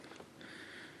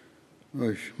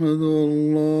أشهد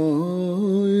أن لا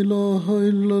إله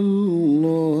إلا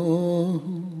الله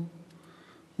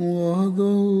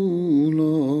وحده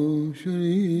لا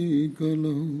شريك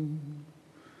له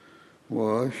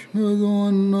وأشهد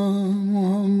أن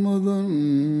محمدا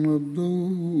عبده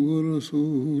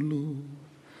ورسوله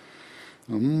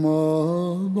أما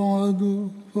بعد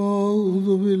فأعوذ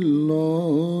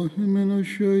بالله من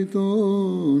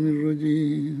الشيطان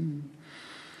الرجيم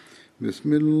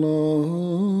بسم الله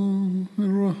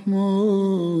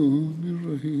الرحمن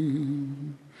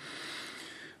الرحيم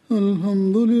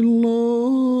الحمد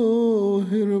لله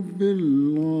رب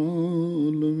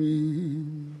العالمين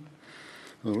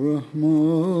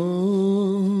الرحمن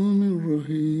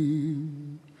الرحيم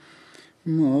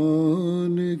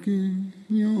مالك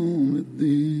يوم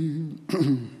الدين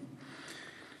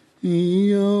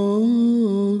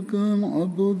إياك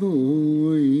نعبد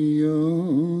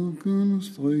وإياك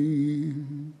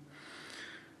نستعين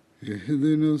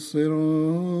اهدنا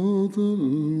الصراط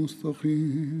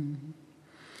المستقيم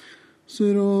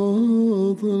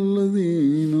صراط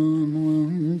الذين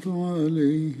أنعمت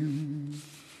عليهم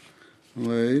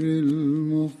غير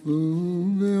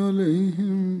المغضوب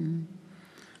عليهم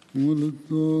ولا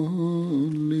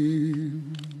الضالين.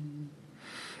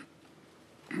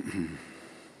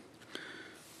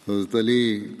 حضرت علی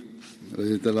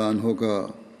رضی اللہ عنہ کا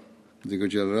ذکر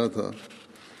چل رہا تھا.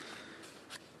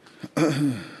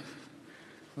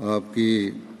 آپ کی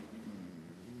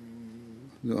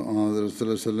جو حضرت صلی اللہ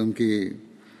علیہ وسلم کی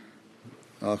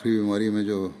آخری بیماری میں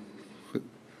جو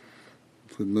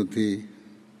خدمت تھی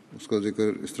اس کا ذکر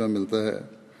اس طرح ملتا ہے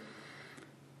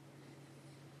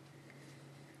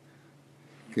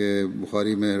کہ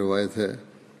بخاری میں روایت ہے،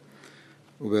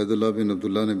 عبید اللہ بن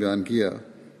عبداللہ نے بیان کیا،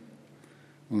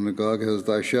 انہوں نے کہا کہ حضرت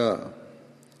عائشہ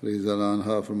رضی اللہ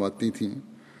عنہا فرماتی تھیں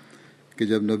کہ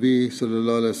جب نبی صلی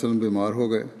اللہ علیہ وسلم بیمار ہو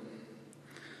گئے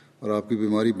اور آپ کی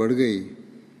بیماری بڑھ گئی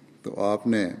تو آپ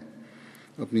نے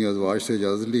اپنی ازواج سے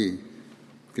اجازت لی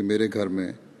کہ میرے گھر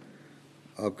میں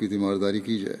آپ کی تیمارداری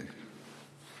کی جائے،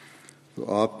 تو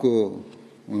آپ کو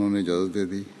انہوں نے اجازت دے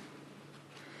دی.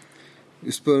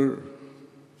 اس پر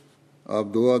آپ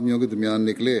دو آدمیوں کے درمیان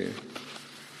نکلے،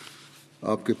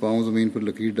 آپ کے پاؤں زمین پر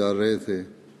لکیر ڈال رہے تھے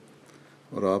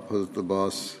اور آپ حضرت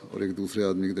عباس اور ایک دوسرے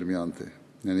آدمی کے درمیان تھے،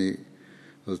 یعنی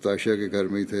حضرت عائشہ کے گھر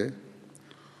میں ہی تھے،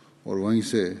 اور وہیں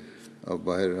سے آپ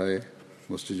باہر آئے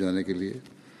مسجد جانے کے لیے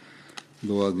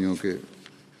دو آدمیوں کے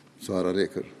سہارا لے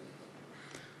کر.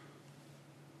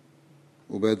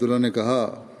 عبید اللہ نے کہا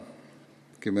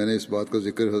کہ میں نے اس بات کا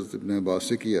ذکر حضرت ابن عباس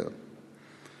سے کیا،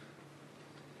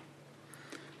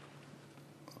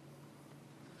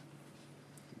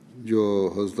 جو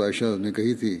حضرت عائشہ نے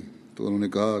کہی تھی، تو انہوں نے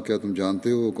کہا کیا تم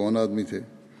جانتے ہو وہ کون آدمی تھے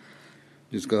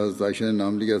جس کا حضرت عائشہ نے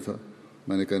نام لیا تھا؟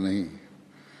 میں نے کہا نہیں.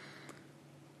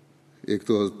 ایک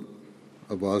تو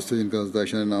حضرت عباس تھے جن کا حضرت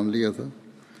عائشہ نے نام لیا تھا،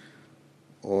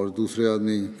 اور دوسرے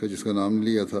آدمی کا جس کا نام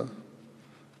لیا تھا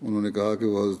انہوں نے کہا کہ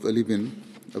وہ حضرت علی بن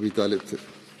ابی طالب تھے.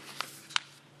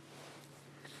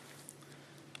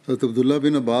 حضرت عبداللہ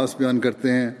بن عباس بیان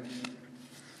کرتے ہیں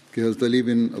کہ حضرت علی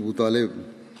بن ابو طالب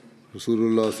رسول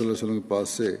اللہ صلی اللہ علیہ وسلم کے پاس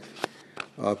سے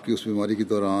آپ کی اس بیماری کے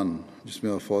دوران جس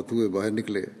میں آپ فوت ہوئے باہر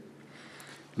نکلے.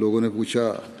 لوگوں نے پوچھا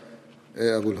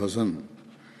اے ابو الحسن،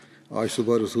 آج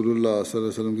صبح رسول اللہ صلی اللہ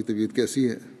علیہ وسلم کی طبیعت کیسی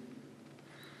ہے؟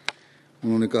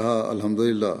 انہوں نے کہا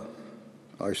الحمدللہ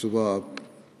آج صبح آپ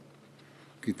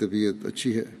کی طبیعت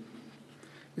اچھی ہے.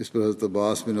 اس پر حضرت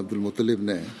عباس بن عبد المطلب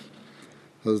نے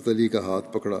حضرت علی کا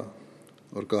ہاتھ پکڑا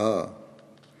اور کہا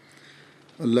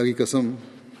اللہ کی قسم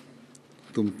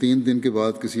تم 3 دن کے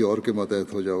بعد کسی اور کے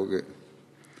ماتحت ہو جاؤ گے،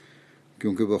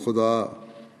 کیونکہ بخدا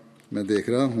میں دیکھ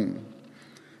رہا ہوں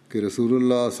کہ رسول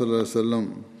اللہ صلی اللہ علیہ وسلم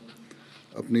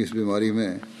اپنی اس بیماری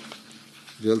میں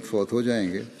جلد فوت ہو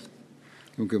جائیں گے،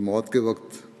 کیونکہ موت کے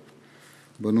وقت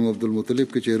بنو عبد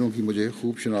المطلب کے چہروں کی مجھے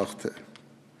خوب شناخت ہے.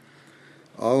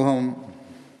 آؤ ہم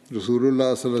رسول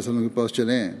اللہ صلی اللہ علیہ وسلم کے پاس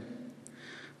چلیں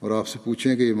اور آپ سے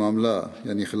پوچھیں کہ یہ معاملہ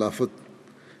یعنی خلافت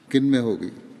کن میں ہوگی.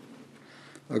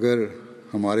 اگر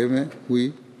ہمارے میں ہوئی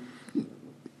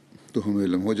تو ہمیں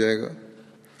علم ہو جائے گا،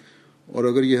 اور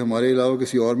اگر یہ ہمارے علاوہ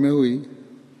کسی اور میں ہوئی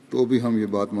تو بھی ہم یہ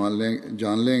بات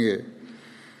جان لیں گے،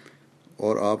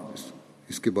 اور آپ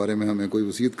اس کے بارے میں ہمیں کوئی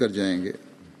وصیت کر جائیں گے.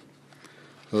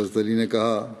 حضرت علی نے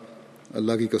کہا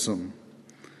اللہ کی قسم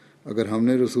اگر ہم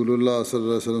نے رسول اللہ صلی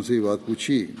اللہ علیہ وسلم سے یہ بات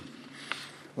پوچھی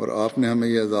اور آپ نے ہمیں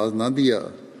یہ اعزاز نہ دیا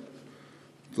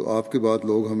تو آپ کے بعد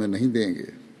لوگ ہمیں نہیں دیں گے.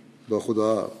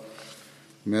 بخدا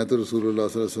میں تو رسول اللہ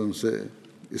صلی اللہ علیہ وسلم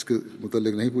سے اس کے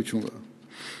متعلق نہیں پوچھوں گا.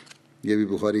 یہ بھی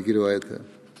بخاری کی روایت ہے.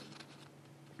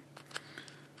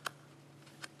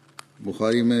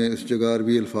 بخاری میں اس جگہ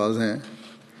عربی الفاظ ہیں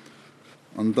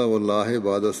انتا واللہ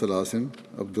بعد ثلاثن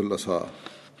عبد الاسا.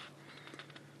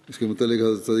 اس کے متعلق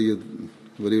حضرت سید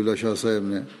ولی اللہ شاہ صاحب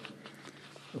نے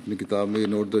اپنی کتاب میں یہ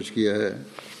نوٹ درج کیا ہے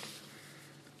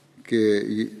کہ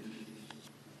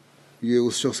یہ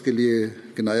اس شخص کے لیے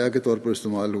کنایا کے طور پر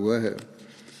استعمال ہوا ہے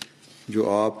جو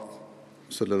آپ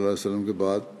صلی اللہ علیہ وسلم کے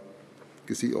بعد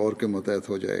کسی اور کے ماتحت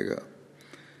ہو جائے گا،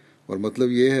 اور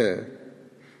مطلب یہ ہے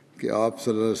کہ آپ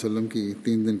صلی اللہ علیہ وسلم کی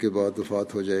 3 دن کے بعد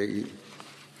وفات ہو جائے گی.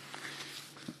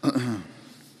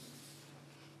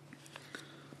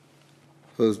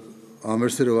 عامر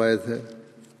سے روایت ہے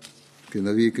کہ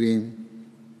نبی کریم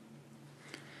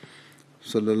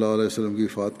صلی اللہ علیہ وسلم کی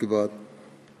وفات کے بعد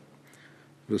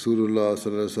رسول اللہ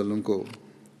صلی اللہ علیہ وسلم کو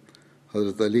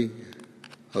حضرت علی،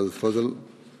 حضرت فضل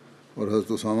اور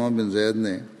حضرت اسامہ بن زید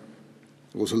نے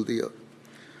غسل دیا،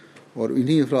 اور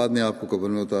انہی افراد نے آپ کو قبر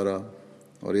میں اتارا.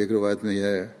 اور ایک روایت میں یہ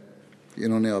ہے کہ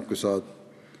انہوں نے آپ کے ساتھ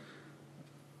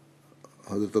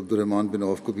حضرت عبد الرحمن بن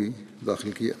عوف کو بھی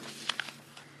داخل کیا.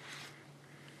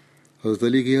 حضرت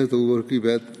علی کی حضرت ابوبکر کی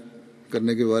بیعت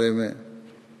کرنے کے بارے میں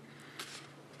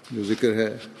جو ذکر ہے،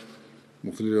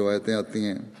 مختلف روایتیں آتی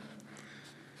ہیں.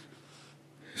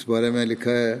 اس بارے میں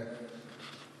لکھا ہے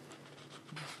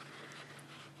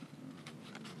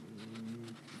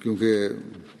کیونکہ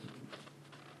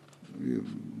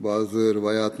بعض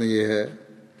روایات میں یہ ہے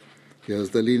کہ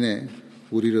حضرت علی نے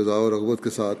پوری رضا و رغبت کے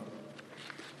ساتھ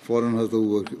فوراً حضرت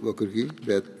ابوبکر کی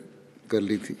بیعت کر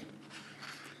لی تھی،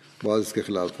 بعض اس کے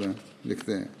خلاف میں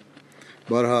لکھتے ہیں.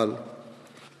 بہرحال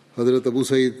حضرت ابو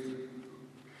سعید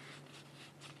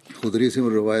خدری سے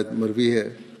روایت مروی ہے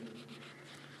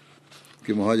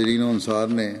کہ مہاجرین و انصار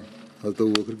نے حضرت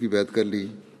ابوبکر کی بیعت کر لی،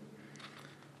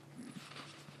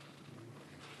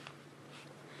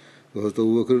 تو حضرت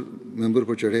ابوبکر ممبر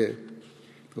پر چڑھے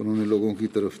تو انہوں نے لوگوں کی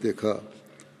طرف دیکھا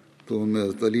تو ان میں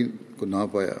حضرت علی کو نہ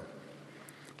پایا.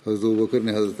 حضرت ابوبکر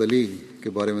نے حضرت علی کے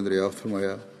بارے میں دریافت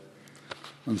فرمایا.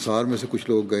 انصار میں سے کچھ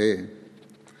لوگ گئے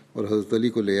اور حضرت علی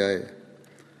کو لے آئے.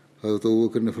 حضرت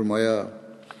ابوبکر نے فرمایا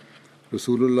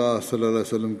رسول اللہ صلی اللہ علیہ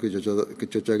وسلم کے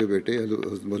چچا کے بیٹے،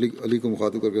 حضرت علی کو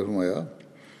مخاطب کر کے فرمایا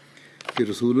کہ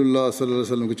رسول اللہ صلی اللہ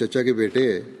علیہ وسلم کے چچا کے بیٹے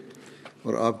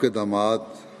اور آپ کے داماد،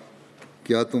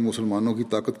 کیا تم مسلمانوں کی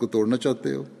طاقت کو توڑنا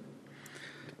چاہتے ہو؟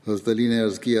 حضرت علی نے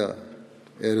عرض کیا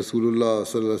اے رسول اللہ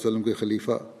صلی اللہ علیہ وسلم کے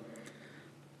خلیفہ،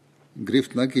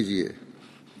 گرفت نہ کیجیے.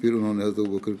 پھر انہوں نے حضرت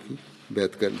ابوبکر کی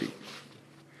بیعت کر لی.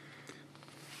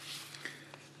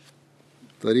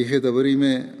 تاریخ طبری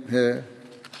میں ہے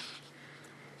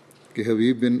کہ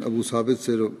حبیب بن ابو ثابت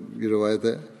سے یہ روایت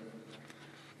ہے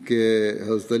کہ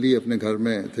حضرت علی اپنے گھر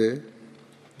میں تھے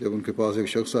جب ان کے پاس ایک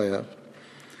شخص آیا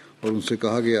اور ان سے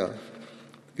کہا گیا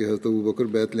کہ حضرت ابوبکر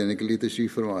بیعت لینے کے لیے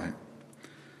تشریف فرما ہے.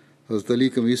 حضرت علی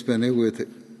قمیص پہنے ہوئے تھے،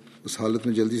 اس حالت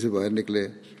میں جلدی سے باہر نکلے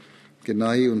کہ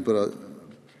نہ ہی ان پر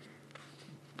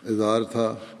ازار تھا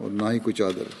اور نہ ہی کوئی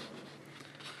چادر.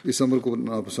 اس امر کو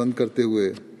ناپسند کرتے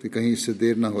ہوئے کہ کہیں اس سے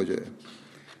دیر نہ ہو جائے،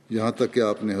 یہاں تک کہ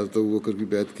آپ نے حضرت ابوبکر کی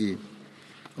بیعت کی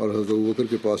اور حضرت ابوبکر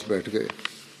کے پاس بیٹھ گئے.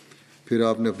 پھر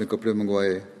آپ نے اپنے کپڑے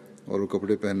منگوائے اور وہ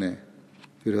کپڑے پہنے،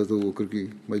 پھر حضرت ابوبکر کی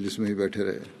مجلس میں ہی بیٹھے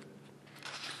رہے.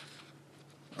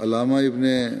 علامہ ابن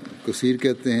کثیر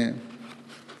کہتے ہیں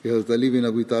کہ حضرت علی بن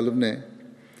ابی طالب نے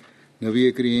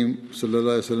نبی کریم صلی اللہ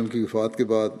علیہ وسلم کی وفات کے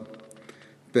بعد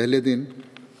پہلے دن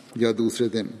یا دوسرے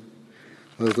دن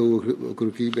حضرت ابوبکر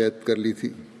کی بیعت کر لی تھی،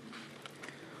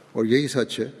 اور یہی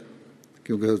سچ ہے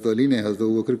کیونکہ حضرت علی نے حضرت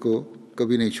ابوبکر کو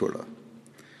کبھی نہیں چھوڑا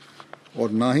اور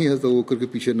نہ ہی حضرت ابوبکر کے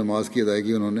پیچھے نماز کی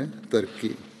ادائیگی انہوں نے ترک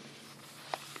کی.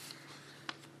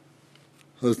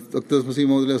 حضرت اقدس مسیح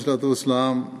موعود علیہ الصلوۃ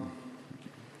والسلام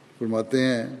فرماتے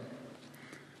ہیں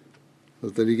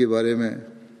حضرت علی کے بارے میں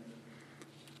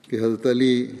کہ حضرت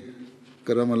علی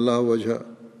کرم اللہ وجہ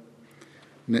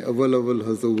نے اول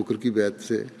حضرت ابوبکر کی بیعت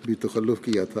سے بھی تخلف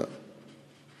کیا تھا،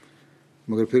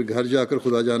 مگر پھر گھر جا کر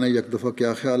خدا جانے یک دفعہ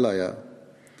کیا خیال آیا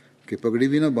کہ پگڑی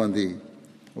بھی نہ باندھی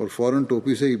اور فوراً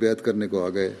ٹوپی سے ہی بیعت کرنے کو آ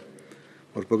گئے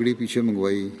اور پگڑی پیچھے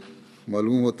منگوائی.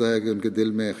 معلوم ہوتا ہے کہ ان کے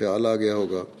دل میں خیال آ گیا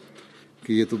ہوگا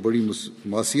کہ یہ تو بڑی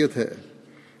معصیت ہے،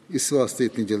 اس واسطے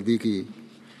اتنی جلدی کی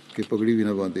کہ پگڑی بھی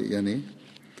نہ باندھی، یعنی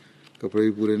کپڑے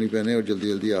بھی پورے نہیں پہنے اور جلدی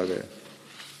جلدی آ گئے.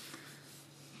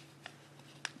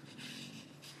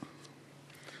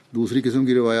 دوسری قسم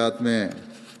کی روایات میں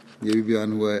یہ بھی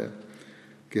بیان ہوا ہے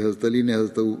کہ حضرت علی نے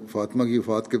حضرت فاطمہ کی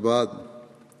وفات کے بعد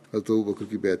حضرت ابوبکر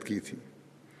کی بیعت کی تھی،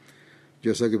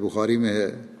 جیسا کہ بخاری میں ہے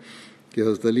کہ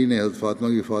حضرت علی نے حضرت فاطمہ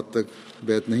کی وفات تک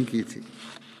بیعت نہیں کی تھی،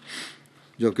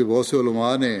 جبکہ بہت سے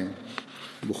علماء نے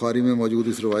بخاری میں موجود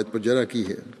اس روایت پر جرح کی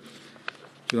ہے.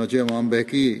 چنانچہ امام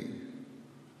بہقی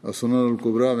سنن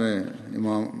الکبریٰ میں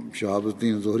امام شہاب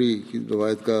الدین زہری کی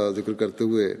روایت کا ذکر کرتے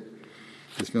ہوئے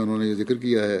اس میں انہوں نے یہ ذکر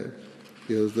کیا ہے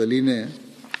کہ حضرت علی نے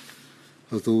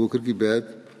حضرت ابوبکر کی بیعت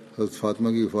حضرت فاطمہ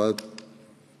کی وفات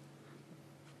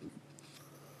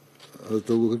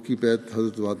حضرت ابوبکر کی بیعت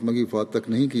حضرت فاطمہ کی وفات تک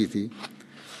نہیں کی تھی.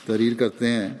 تحریر کرتے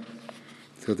ہیں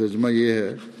اس کا ترجمہ یہ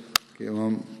ہے کہ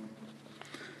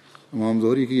امام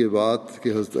ظہری کی یہ بات کہ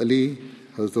حضرت علی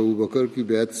حضرت ابوبکر کی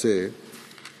بیعت سے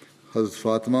حضرت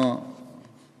فاطمہ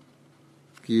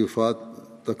کی وفات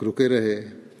تک رکے رہے،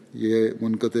 یہ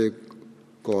منقطع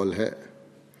قول ہے.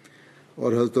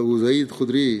 اور حضرت ابو سعید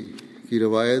خدری کی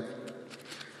روایت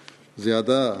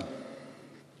زیادہ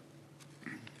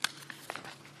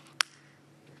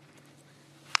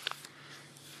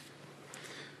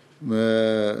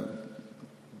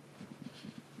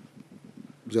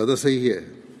صحیح ہے،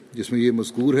 جس میں یہ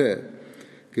مذکور ہے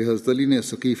کہ حضرت علی نے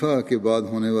ثقیفہ کے بعد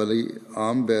ہونے والی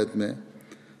عام بیعت میں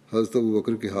حضرت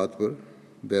ابوبکر کے ہاتھ پر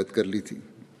بیعت کر لی تھی.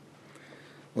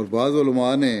 اور بعض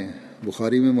علماء نے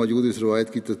بخاری میں موجود اس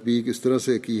روایت کی تطبیق اس طرح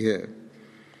سے کی ہے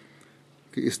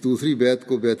کہ اس دوسری بیعت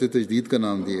کو بیعت تجدید کا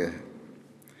نام دیا ہے.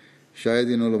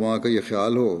 شاید ان علماء کا یہ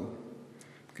خیال ہو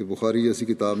کہ بخاری جیسی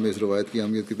کتاب میں اس روایت کی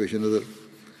اہمیت کے پیش نظر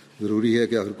ضروری ہے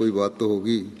کہ آخر کوئی بات تو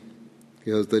ہوگی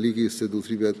کہ حضرت علی کی اس سے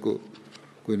دوسری بیعت کو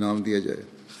کوئی نام دیا جائے.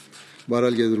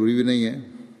 بہرحال یہ ضروری بھی نہیں ہے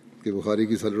کہ بخاری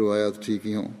کی ساری روایات ٹھیک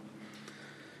ہی ہوں.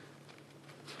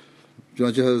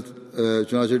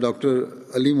 چنانچہ ڈاکٹر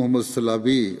علی محمد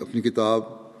سلابی اپنی کتاب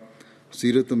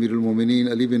سیرت امیر المومنین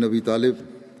علی بن ابی طالب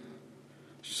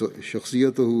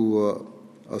شخصیت و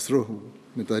اثر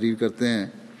میں تحریر کرتے ہیں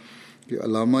کہ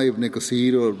علامہ ابن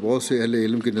کثیر اور بہت سے اہل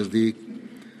علم کے نزدیک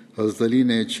حضرت علی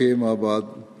نے 6 ماہ بعد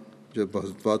جب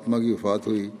حضرت فاطمہ کی وفات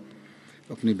ہوئی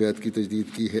اپنی بیعت کی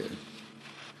تجدید کی ہے.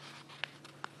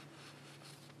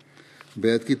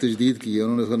 بیعت کی تجدید کی ہے،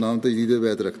 انہوں نے اس کا نام تجدید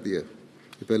بیعت رکھ دیا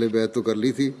کہ پہلے بیعت تو کر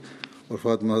لی تھی اور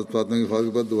حضرت فاطمہ کی وفات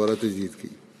کے بعد دوبارہ تجدید کی.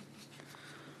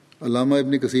 علامہ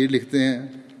ابن کثیر لکھتے ہیں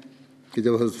کہ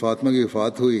جب حضرت فاطمہ کی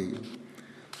وفات ہوئی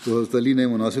تو حضرت علی نے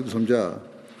مناسب سمجھا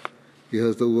کہ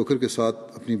حضرت ابوبکر کے ساتھ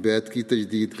اپنی بیعت کی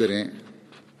تجدید کریں.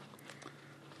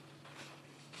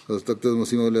 حضرت اقدس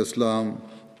مسیح علیہ السلام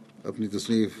اپنی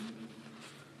تصنیف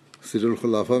سر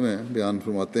الخلافہ میں بیان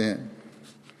فرماتے ہیں،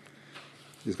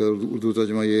 جس کا اردو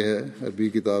ترجمہ یہ ہے، عربی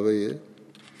کتاب ہے یہ،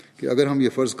 کہ اگر ہم یہ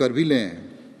فرض کر بھی لیں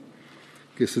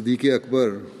کہ صدیق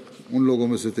اکبر ان لوگوں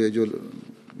میں سے تھے جو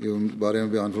ان بارے میں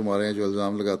بیان فرما رہے ہیں جو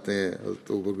الزام لگاتے ہیں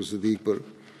حضرت ابوبکر صدیق پر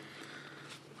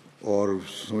اور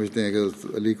سمجھتے ہیں کہ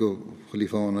حضرت علی کو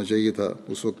خلیفہ ہونا چاہیے تھا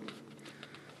اس وقت،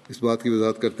 اس بات کی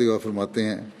وضاحت کرتے ہوئے آپ فرماتے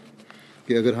ہیں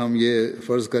کہ اگر ہم یہ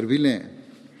فرض کر بھی لیں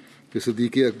کہ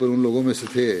صدیق اکبر ان لوگوں میں سے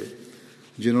تھے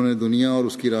جنہوں نے دنیا اور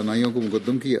اس کی رعنائیوں کو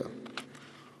مقدم کیا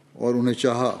اور انہیں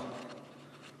چاہا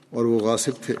اور وہ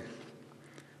غاصب تھے،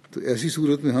 تو ایسی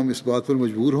صورت میں ہم اس بات پر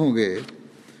مجبور ہوں گے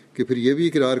کہ پھر یہ بھی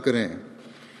اقرار کریں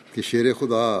کہ شیر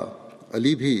خدا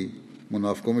علی بھی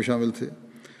منافقوں میں شامل تھے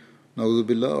نعوذ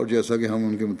باللہ. اور جیسا کہ ہم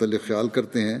ان کے متعلق خیال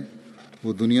کرتے ہیں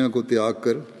وہ دنیا کو تیاگ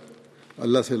کر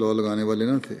اللہ سے لو لگانے والے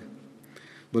نہ تھے،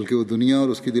 بلکہ وہ دنیا اور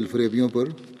اس کی دل فریبیوں پر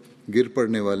گر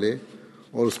پڑنے والے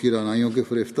اور اس کی رعنائیوں کے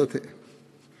فریفتہ تھے.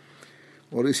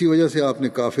 اور اسی وجہ سے آپ نے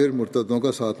کافر مرتدوں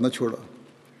کا ساتھ نہ چھوڑا.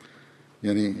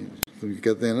 یعنی تم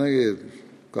کہتے ہیں نا کہ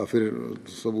کافر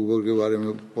سب اوپر کے بارے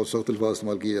میں بہت سخت الفاظ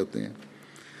استعمال کیے جاتے ہیں،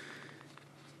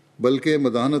 بلکہ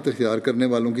مداحنت اختیار کرنے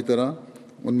والوں کی طرح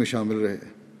ان میں شامل رہے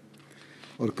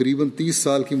اور قریباً 30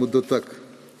 سال کی مدت تک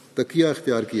تقیہ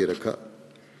اختیار کیے رکھا.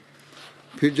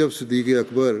 پھر جب صدیق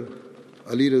اکبر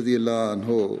علی رضی اللہ عنہ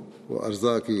و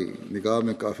ارضا کی نگاہ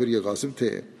میں کافر یا غاصب تھے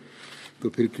تو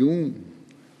پھر کیوں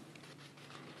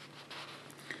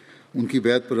ان کی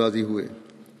بیعت پر راضی ہوئے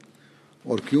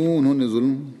اور کیوں انہوں نے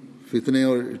ظلم، فتنے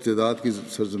اور ارتداد کی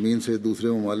سرزمین سے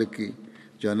دوسرے ممالک کی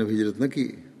جانب ہجرت نہ کی؟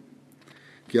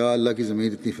 کیا اللہ کی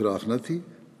زمین اتنی فراخ نہ تھی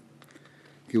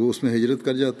کہ وہ اس میں ہجرت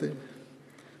کر جاتے؟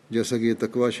 جیسا کہ یہ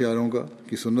تقوی شعاروں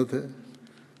کی سنت ہے.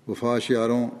 وفا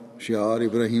شعار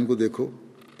ابراہیم کو دیکھو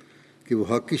کہ وہ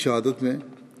حق کی شہادت میں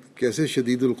کیسے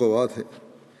شدید القوا تھے،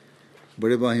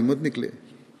 بڑے باہمت نکلے.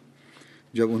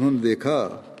 جب انہوں نے دیکھا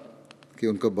کہ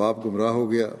ان کا باپ گمراہ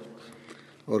ہو گیا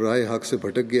اور راہ حق سے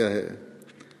بھٹک گیا ہے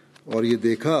اور یہ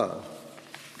دیکھا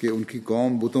کہ ان کی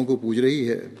قوم بتوں کو پوج رہی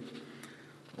ہے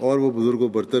اور وہ بزرگ و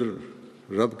برتر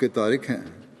رب کے تارک ہیں،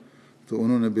 تو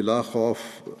انہوں نے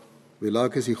بلا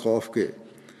کسی خوف کے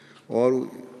اور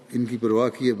ان کی پرواہ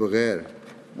کیے بغیر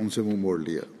ان سے منہ موڑ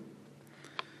لیا.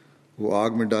 وہ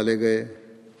آگ میں ڈالے گئے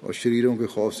اور شریروں کے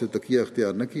خوف سے تقیہ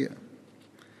اختیار نہ کیا.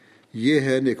 یہ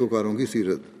ہے نیکوکاروں کی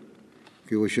سیرت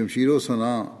کہ وہ شمشیر و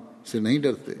صنع سے نہیں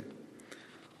ڈرتے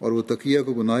اور وہ تقیہ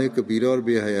کو گناہ کبیرہ اور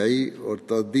بے حیائی اور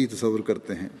تعدی تصور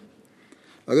کرتے ہیں.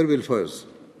 اگر بالفرض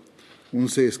ان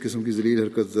سے اس قسم کی ذلیل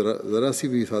حرکت ذرا سی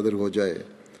بھی صادر ہو جائے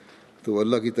تو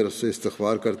اللہ کی طرف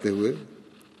استغفار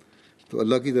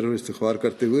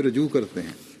کرتے ہوئے رجوع کرتے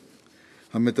ہیں۔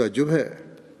 ہمیں تعجب ہے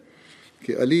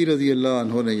کہ علی رضی اللہ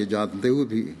عنہ نے یہ جانتے ہوئے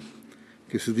بھی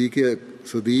کہ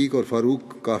صدیق اور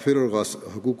فاروق کافر اور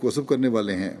حقوق غصب کرنے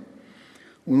والے ہیں،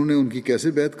 انہوں نے ان کی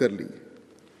کیسے بیعت کر لی؟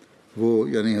 وہ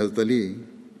یعنی حضرت علی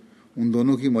ان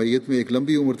دونوں کی معیت میں ایک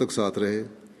لمبی عمر تک ساتھ رہے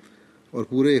اور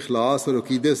پورے اخلاص اور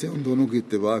عقیدے سے ان دونوں کی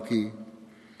اتباع کی،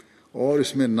 اور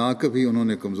اس میں نہ کبھی انہوں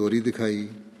نے کمزوری دکھائی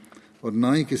اور نہ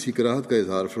ہی کسی کراہت کا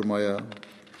اظہار فرمایا،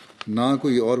 نہ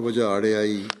کوئی اور وجہ آڑے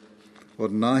آئی، اور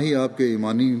نہ ہی آپ کے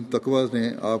ایمانی تقویٰ نے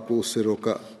آپ کو اس سے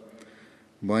روکا۔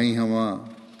 بائیں ہمہ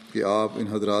کہ آپ ان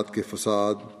حضرات کے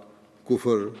فساد،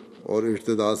 کفر اور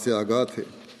ارتداد سے آگاہ تھے۔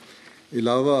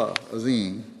 علاوہ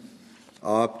ازیں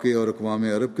آپ کے اور اقوام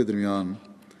عرب کے درمیان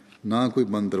نہ کوئی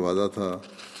بند دروازہ تھا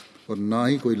اور نہ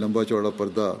ہی کوئی لمبا چوڑا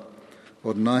پردہ،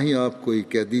 اور نہ ہی آپ کوئی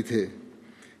قیدی تھے۔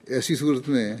 ایسی صورت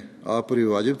میں آپ پر یہ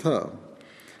واجب تھا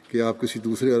کہ آپ کسی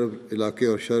دوسرے عرب علاقے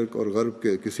اور شرق اور غرب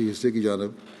کے کسی حصے کی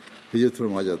جانب ہجرت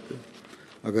فرما جاتے۔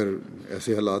 اگر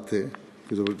ایسے حالات تھے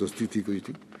کہ زبردستی تھی کوئی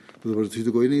تھی تو زبردستی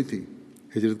تو کوئی نہیں تھی،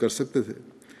 ہجرت کر سکتے تھے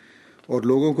اور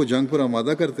لوگوں کو جنگ پر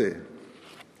آمادہ کرتے۔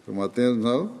 فرماتے ہیں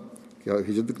صاحب کہ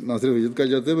ہجرت نہ صرف ہجرت کر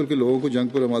جاتے بلکہ لوگوں کو جنگ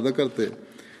پر آمادہ کرتے،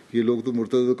 یہ لوگ تو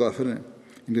مرتد و کافر ہیں،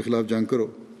 ان کے خلاف جنگ کرو،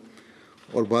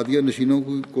 اور بادیہ نشینوں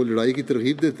کو لڑائی کی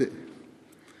ترغیب دیتے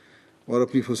اور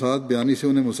اپنی فساد بیانی سے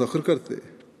انہیں مسخر کرتے،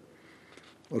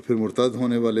 اور پھر مرتد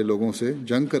ہونے والے لوگوں سے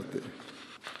جنگ کرتے۔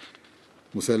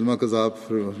 مسلمہ کذاب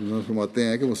فرماتے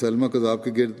ہیں کہ مسلمہ کذاب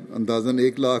کے گرد اندازاً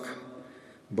 1,00,000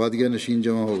 بادیہ نشین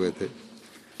جمع ہو گئے تھے،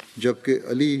 جبکہ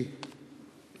علی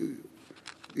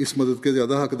اس مدد کے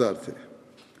زیادہ حقدار تھے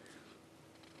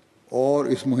اور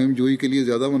اس مہم جوئی کے لیے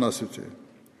زیادہ مناسب تھے۔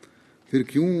 پھر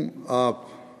کیوں آپ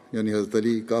یعنی حضرت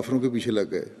علی کافروں کے پیچھے لگ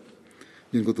گئے،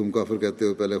 جن کو تم کافر کہتے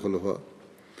ہو پہلے خلفاء؟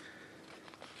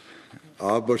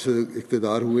 آپ برسر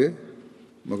اقتدار ہوئے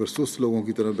مگر سست لوگوں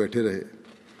کی طرح بیٹھے رہے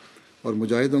اور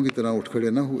مجاہدوں کی طرح اٹھ کھڑے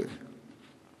نہ ہوئے۔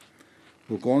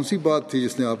 وہ کون سی بات تھی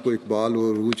جس نے آپ کو اقبال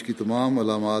و عروج کی تمام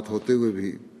علامات ہوتے ہوئے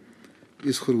بھی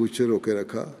اس خروج سے روکے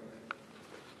رکھا،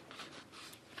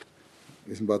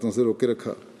 اس باتوں سے روکے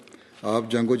رکھا؟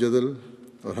 آپ جنگ و جدل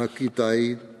اور حق کی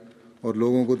تائید اور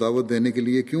لوگوں کو دعوت دینے کے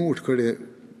لیے کیوں اٹھ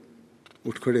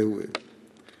کھڑے ہوئے؟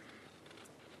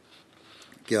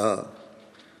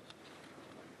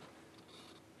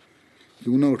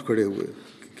 کیوں نہ اٹھ کھڑے ہوئے؟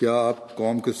 کیا آپ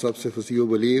قوم کے سب سے فصیح و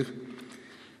بلیغ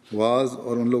واعظ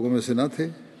اور ان لوگوں میں سے نہ تھے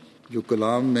جو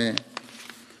کلام میں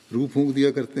روح پھونک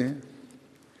دیا کرتے ہیں؟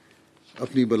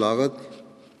 اپنی بلاغت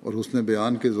اور حسن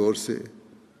بیان کے زور سے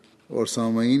اور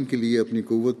سامعین کے لیے اپنی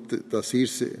قوت تاثیر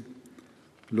سے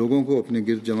لوگوں کو اپنے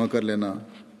گرد جمع کر لینا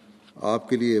آپ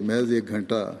کے لیے محض 1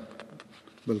 گھنٹہ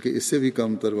بلکہ اس سے بھی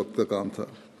کم تر وقت کا کام تھا،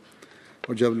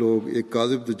 اور جب لوگ ایک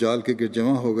کاذب دجال کے گرد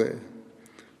جمع ہو گئے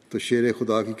تو شیر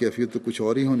خدا کی کیفیت تو کچھ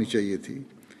اور ہی ہونی چاہیے تھی۔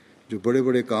 جو بڑے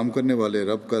بڑے کام کرنے والے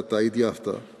رب کا تائید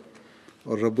یافتہ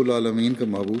اور رب العالمین کا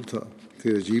محبوب تھا،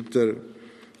 پھر عجیب تر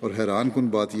اور حیران کن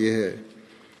بات یہ ہے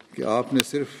کہ آپ نے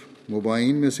صرف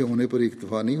مبائن میں سے ہونے پر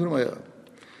اکتفا نہیں فرمایا،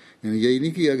 یعنی یہی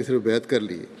نہیں کیا کہ صرف بیعت کر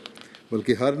لی،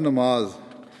 بلکہ ہر نماز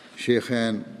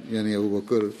شیخین یعنی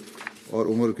ابوبکر اور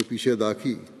عمر کے پیچھے ادا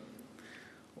کی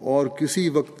اور کسی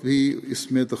وقت بھی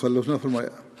اس میں تخلف نہ فرمایا،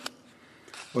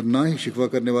 اور نہ ہی شکوہ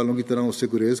کرنے والوں کی طرح اس سے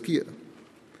گریز کیا۔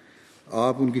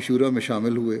 آپ ان کی شورا میں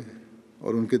شامل ہوئے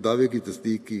اور ان کے دعوے کی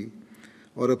تصدیق کی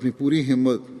اور اپنی پوری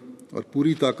ہمت اور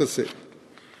پوری طاقت سے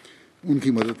ان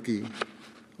کی مدد کی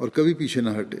اور کبھی پیچھے نہ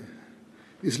ہٹے۔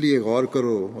 اس لیے غور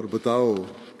کرو اور بتاؤ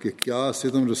کہ کیا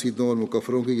ستم رسیدوں اور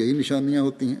مکفروں کی یہی نشانیاں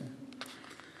ہوتی ہیں،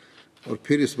 اور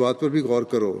پھر اس بات پر بھی غور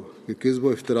کرو کہ کذب و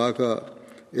افتراء کا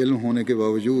علم ہونے کے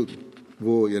باوجود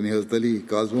وہ یعنی حضرت علی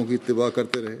کاذبوں کی اتباع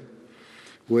کرتے رہے،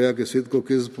 گویا کہ صدق و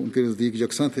کذب ان کے نزدیک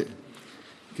یکساں تھے۔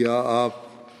 کیا آپ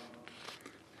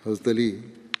حضرت علی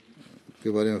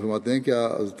کے بارے میں فرماتے ہیں کیا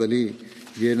حضرت علی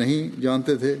یہ نہیں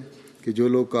جانتے تھے کہ جو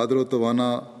لوگ قادر و توانا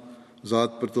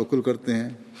ذات پر توکل کرتے ہیں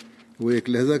وہ ایک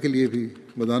لحظہ کے لیے بھی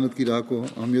بدانت کی راہ کو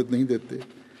اہمیت نہیں دیتے،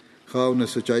 خواہ انہیں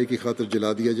سچائی کی خاطر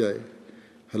جلا دیا جائے،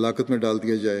 ہلاکت میں ڈال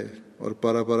دیا جائے اور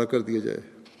پارا پارا کر دیا جائے۔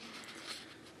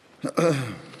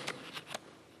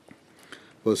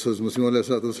 بس حضرت مسیح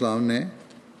علیہ السلام نے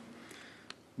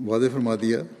واضح فرما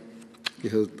دیا کہ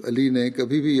حضرت علی نے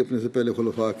کبھی بھی اپنے سے پہلے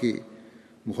خلفاء کی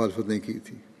مخالفت نہیں کی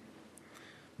تھی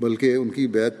بلکہ ان کی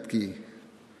بیعت کی،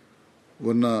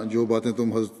 ورنہ جو باتیں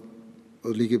تم حضرت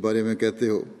علی کے بارے میں کہتے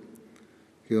ہو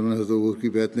کہ انہوں نے حضرت ابو بکر کی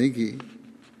بیعت نہیں کی،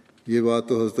 یہ بات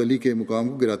تو حضرت علی کے مقام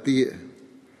کو گراتی ہے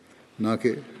نہ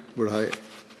کہ بڑھائے۔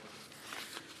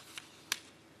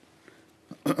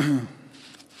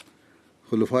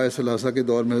 خلفائے ثلاثہ کے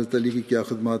دور میں حضرت علی کی کیا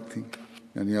خدمات تھیں،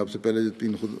 یعنی آپ سے پہلے جو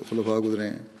 3 خلفاء گزرے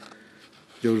ہیں.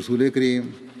 جب رسول کریم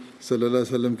صلی اللہ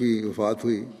علیہ وسلم کی وفات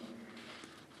ہوئی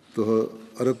تو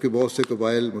عرب کے بہت سے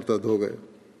قبائل مرتد ہو گئے،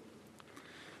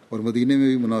 اور مدینے میں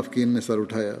بھی منافقین نے سر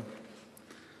اٹھایا،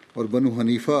 اور بنو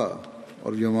حنیفہ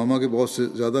اور یمامہ کے بہت سے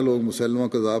زیادہ لوگ مسلمہ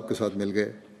کذاب کے ساتھ مل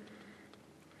گئے،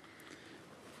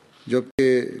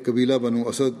 جبکہ قبیلہ بنو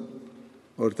اسد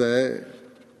اور طے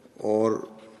اور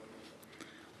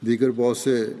دیگر بہت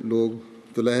سے لوگ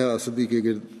طلحہ اسدی کے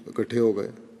گرد اکٹھے ہو گئے.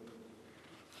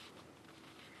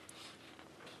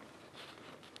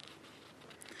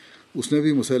 اس نے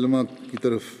بھی مسلمہ کی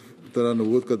طرح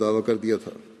نبوت کا دعویٰ کر دیا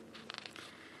تھا.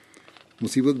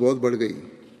 مصیبت بہت بڑھ گئی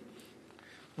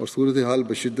اور صورتحال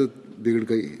بشدت بگڑ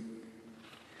گئی.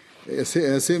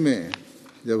 ایسے میں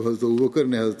جب حضرت ابوبکر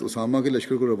نے حضرت اسامہ کے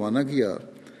لشکر کو روانہ کیا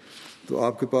تو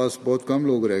آپ کے پاس بہت کم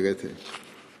لوگ رہ گئے تھے.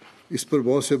 اس پر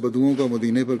بہت سے بدوؤں کا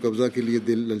مدینے پر قبضہ کے لیے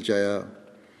دل للچایا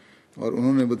اور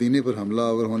انہوں نے مدینے پر حملہ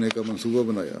آور ہونے کا منصوبہ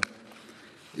بنایا.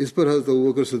 اس پر حضرت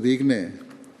ابوبکر صدیق نے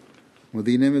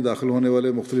مدینے میں داخل ہونے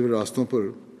والے مختلف راستوں پر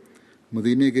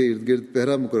مدینے کے ارد گرد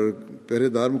پہرے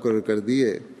دار مقرر کر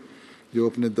دیے، جو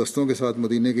اپنے دستوں کے ساتھ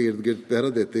مدینے کے ارد گرد پہرا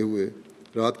دیتے ہوئے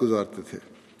رات گزارتے تھے.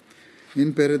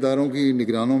 ان پہرے داروں کی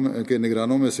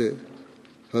نگرانوں میں سے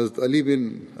حضرت علی بن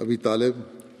ابی طالب،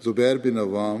 زبیر بن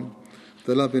عوام،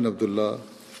 طلحہ بن عبداللہ،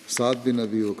 سعد بن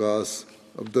ابی وقاص،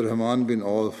 عبد الرحمن بن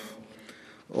عوف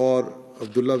اور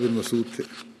عبداللہ بن مسعود تھے.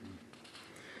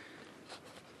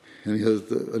 یعنی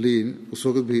حضرت علی اس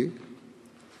وقت بھی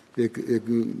ایک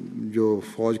جو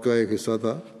فوج کا ایک حصہ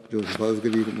تھا جو حفاظت کے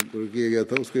لیے مقرر کیا گیا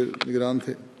تھا، اس کے نگران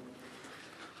تھے.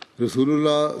 رسول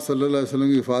اللہ صلی اللہ علیہ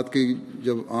وسلم کی وفات کی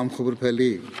جب عام خبر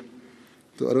پھیلی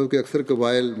تو عرب کے اکثر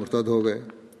قبائل مرتد ہو گئے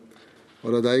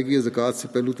اور ادائیگی زکوٰۃ سے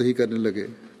پہلو تہی کرنے لگے.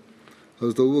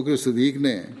 حضرت ابوبکر صدیق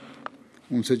نے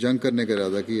ان سے جنگ کرنے کا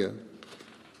ارادہ کیا.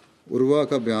 عروہ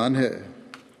کا بیان ہے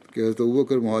کہ حضرت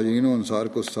ابوبکر مہاجرین و انصار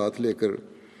کو ساتھ لے کر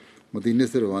مدینے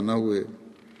سے روانہ ہوئے،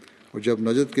 اور جب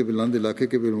نجد کے بلند علاقے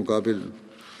کے بالمقابل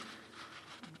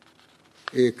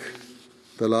ایک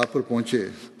تالاب پر پہنچے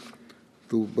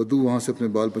تو بدو وہاں سے اپنے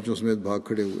بال بچوں سمیت بھاگ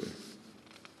کھڑے ہوئے.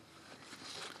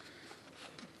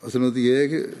 اصل میں تو یہ ہے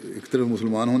کہ ایک طرف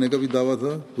مسلمان ہونے کا بھی دعویٰ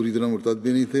تھا، پوری طرح مرتد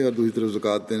بھی نہیں تھے، اور دوسری طرف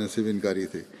زکوٰۃ دینے سے بھی انکاری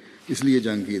تھے، اس لیے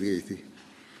جنگ کی گئی تھی.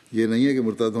 یہ نہیں ہے کہ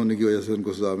مرتد ہونے کی وجہ سے ان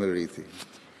کو سزا مل رہی تھی.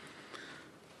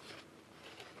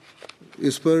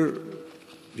 اس پر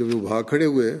جب وہ بھاگ کھڑے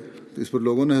ہوئے تو اس پر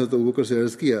لوگوں نے حضرت ابوبکر سے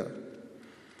عرض کیا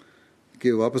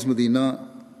کہ واپس مدینہ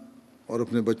اور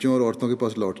اپنے بچوں اور عورتوں کے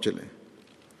پاس لوٹ چلیں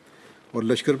اور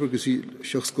لشکر پر کسی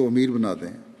شخص کو امیر بنا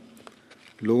دیں.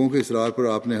 لوگوں کے اصرار پر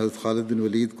آپ نے حضرت خالد بن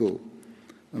ولید کو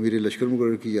امیر لشکر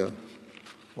مقرر کیا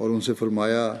اور ان سے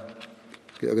فرمایا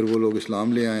کہ اگر وہ لوگ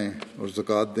اسلام لے آئیں اور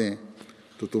زکوٰۃ دیں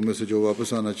تو تم میں سے جو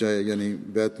واپس آنا چاہے، یعنی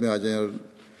بیت میں آ جائیں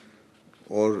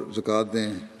اور زکوٰۃ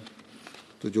دیں،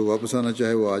 تو جو واپس آنا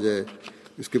چاہے وہ آ جائے.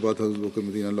 اس کے بعد حضرت ابوبکر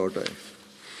مدینہ لوٹ آئے.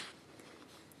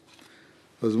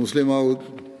 حضرت مسلم ماؤد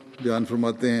بیان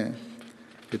فرماتے ہیں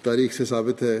کہ تاریخ سے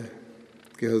ثابت ہے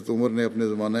کہ حضرت عمر نے اپنے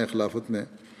زمانہ خلافت میں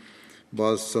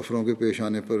بعض سفروں کے پیش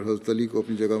آنے پر حضرت علی کو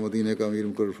اپنی جگہ مدینہ کا امیر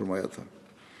مقرر فرمایا تھا.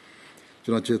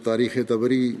 چنانچہ تاریخ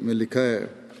طبری میں لکھا ہے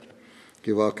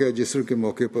کہ واقعہ جسر کے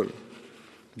موقع پر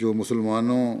جو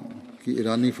مسلمانوں کی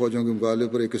ایرانی فوجوں کے مقابلے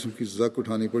پر ایک قسم کی زک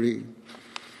اٹھانی پڑی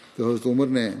تو حضرت عمر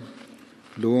نے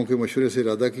لوگوں کے مشورے سے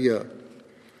ارادہ کیا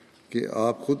کہ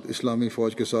آپ خود اسلامی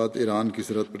فوج کے ساتھ ایران کی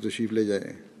سرحد پر تشریف لے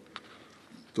جائیں.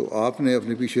 تو آپ نے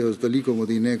اپنے پیچھے حضرت علی کو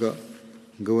مدینہ کا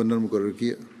گورنر مقرر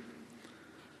کیا.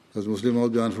 حضرت مسلم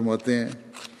موعود بیان فرماتے ہیں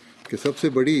کہ سب سے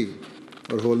بڑی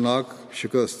اور ہولناک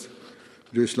شکست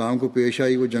جو اسلام کو پیش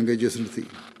آئی وہ جنگ جسر تھی.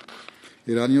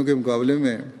 ایرانیوں کے مقابلے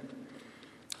میں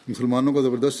مسلمانوں کا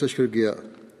زبردست لشکر گیا.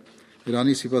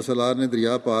 ایرانی سپہ سالار نے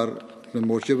دریا پار اپنے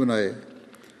مورچے بنائے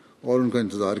اور ان کا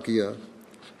انتظار کیا.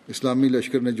 اسلامی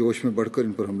لشکر نے جوش میں بڑھ کر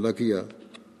ان پر حملہ کیا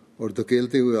اور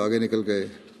دھکیلتے ہوئے آگے نکل گئے،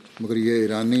 مگر یہ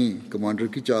ایرانی کمانڈر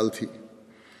کی چال تھی.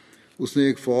 اس نے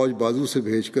ایک فوج بازو سے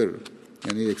بھیج کر،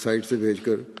 یعنی ایک سائڈ سے بھیج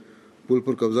کر پل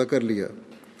پر قبضہ کر لیا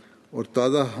اور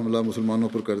تازہ حملہ مسلمانوں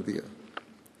پر کر دیا.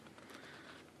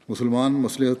 مسلمان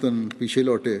مصلحتاً پیچھے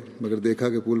لوٹے مگر دیکھا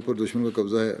کہ پل پر دشمن کا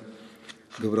قبضہ ہے.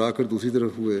 گھبرا کر دوسری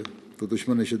طرف ہوئے تو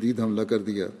دشمن نے شدید حملہ کر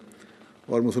دیا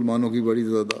اور مسلمانوں کی بڑی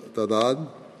تعداد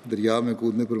دریا میں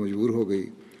کودنے پر مجبور ہو گئی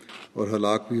اور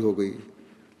ہلاک بھی ہو گئی.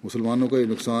 مسلمانوں کا یہ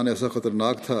نقصان ایسا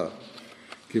خطرناک تھا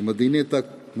کہ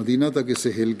مدینہ تک اس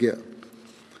سے ہل گیا.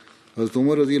 حضرت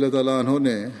عمر رضی اللہ تعالیٰ عنہ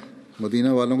نے مدینہ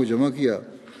والوں کو جمع کیا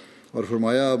اور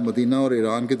فرمایا اب مدینہ اور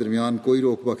ایران کے درمیان کوئی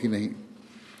روک باقی نہیں.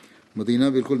 مدینہ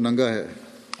بالکل ننگا ہے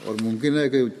اور ممکن ہے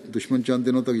کہ دشمن چند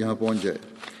دنوں تک یہاں پہنچ جائے،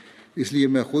 اس لیے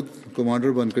میں خود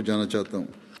کمانڈر بن کر جانا چاہتا ہوں۔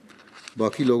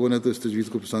 باقی لوگوں نے تو اس تجویز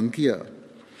کو پسند کیا،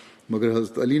 مگر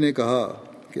حضرت علی نے کہا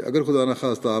کہ اگر خدا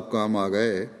نخواستہ آپ کام آ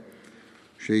گئے،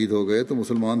 شہید ہو گئے، تو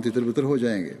مسلمان تتر بتر ہو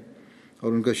جائیں گے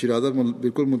اور ان کا شرادہ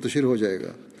بالکل منتشر ہو جائے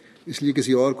گا، اس لیے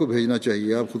کسی اور کو بھیجنا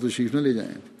چاہیے، آپ خود تشریف نہ لے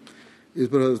جائیں۔ اس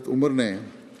پر حضرت عمر نے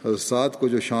حضرت سعد کو،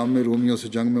 جو شام میں رومیوں سے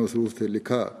جنگ میں مصروف تھے،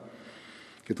 لکھا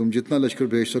کہ تم جتنا لشکر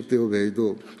بھیج سکتے ہو بھیج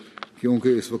دو،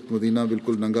 کیونکہ اس وقت مدینہ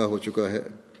بالکل ننگا ہو چکا ہے،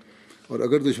 اور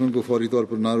اگر دشمن کو فوری طور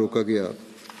پر نہ روکا گیا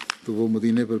تو وہ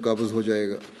مدینے پر قابض ہو جائے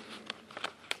گا۔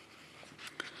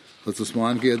 حضرت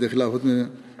عثمان کی عہد خلافت میں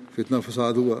فتنہ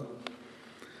فساد ہوا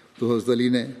تو حضرت علی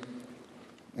نے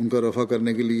ان کا رفع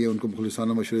کرنے کے لیے ان کو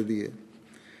مخلصانہ مشورے دیے۔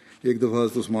 ایک دفعہ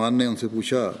حضرت عثمان نے ان سے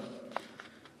پوچھا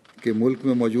کہ ملک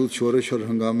میں موجود شورش اور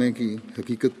ہنگامے کی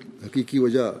حقیقی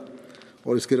وجہ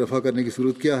اور اس کے رفع کرنے کی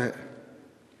صورت کیا ہے؟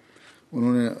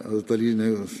 انہوں نے حضرت علی نے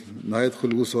نہایت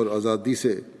خلوص اور آزادی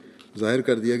سے ظاہر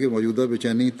کر دیا کہ موجودہ بے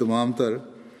چینی تمام تر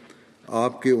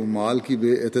آپ کے اعمال کی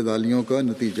بے اعتدالیوں کا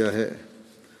نتیجہ ہے۔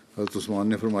 حضرت عثمان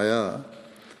نے فرمایا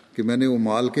کہ میں نے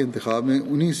اعمال کے انتخاب میں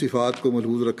انہی صفات کو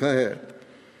ملحوظ رکھا ہے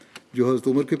جو حضرت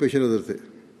عمر کے پیش نظر تھے،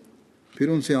 پھر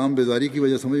ان سے عام بیزاری کی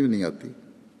وجہ سمجھ میں نہیں آتی۔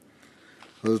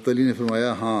 حضرت علی نے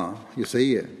فرمایا ہاں یہ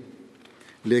صحیح ہے،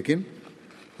 لیکن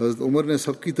حضرت عمر نے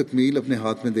سب کی تکمیل اپنے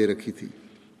ہاتھ میں دے رکھی تھی،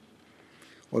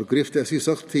 اور گرفت ایسی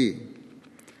سخت تھی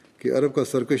کہ عرب کا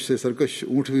سرکش سے سرکش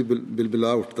اونٹ بھی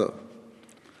بلبلا اٹھتا،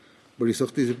 بڑی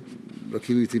سختی سے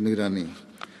رکھی ہوئی تھی نگرانی۔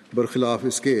 برخلاف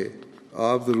اس کے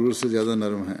آپ ضرورت سے زیادہ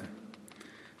نرم ہیں،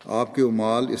 آپ کے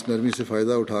اعمال اس نرمی سے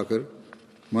فائدہ اٹھا کر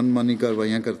من مانی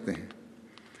کاروائیاں کرتے ہیں،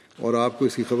 اور آپ کو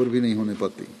اس کی خبر بھی نہیں ہونے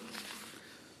پاتی۔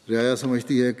 رعایا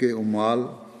سمجھتی ہے کہ اعمال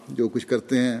جو کچھ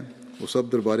کرتے ہیں وہ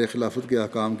سب دربار خلافت کے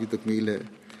احکام کی تکمیل ہے۔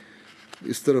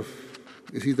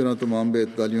 اسی طرح تمام بے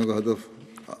اعتدالیوں کا ہدف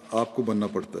آپ کو بننا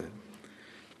پڑتا ہے۔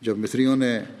 جب مصریوں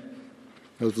نے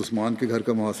حضرت عثمان کے گھر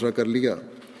کا محاصرہ کر لیا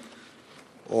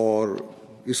اور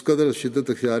اس قدر شدت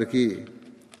اختیار کی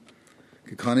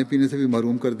کہ کھانے پینے سے بھی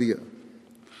محروم کر دیا،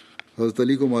 حضرت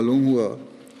علی کو معلوم ہوا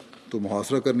تو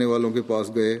محاصرہ کرنے والوں کے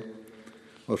پاس گئے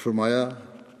اور فرمایا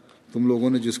تم لوگوں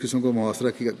نے جس قسم کا محاصرہ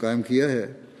قائم کیا ہے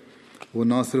وہ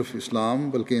نہ صرف اسلام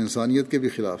بلکہ انسانیت کے بھی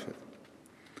خلاف ہے۔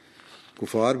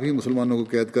 کفار بھی مسلمانوں کو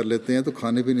قید کر لیتے ہیں تو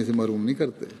کھانے پینے سے محروم نہیں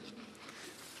کرتے۔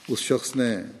 اس شخص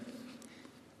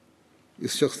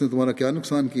نے تمہارا کیا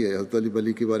نقصان کیا ہے؟ حضرت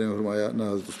علی کے بارے میں فرمایا، نہ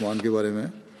حضرت عثمان کے بارے میں،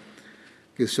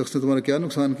 کہ اس شخص نے تمہارا کیا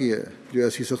نقصان کیا ہے جو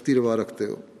ایسی سختی روا رکھتے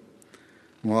ہو۔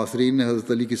 محاصرین نے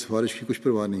حضرت علی کی سفارش کی کچھ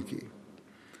پرواہ نہیں کی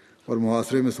اور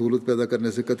محاصرے میں سہولت پیدا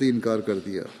کرنے سے قطعی انکار کر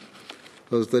دیا۔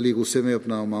 حضرت علی غصے میں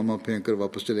اپنا عمامہ پھینک کر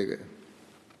واپس چلے گئے۔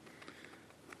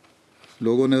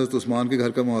 لوگوں نے حضرت عثمان کے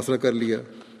گھر کا محاصرہ کر لیا،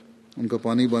 ان کا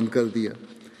پانی بند کر دیا۔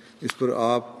 اس پر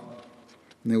آپ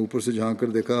نے اوپر سے جھانک کر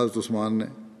دیکھا حضرت عثمان نے۔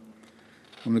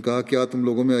 انہوں نے کہا کیا تم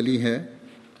لوگوں میں علی ہیں؟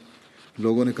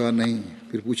 لوگوں نے کہا نہیں۔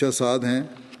 پھر پوچھا سعد ہیں؟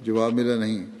 جواب ملا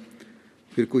نہیں۔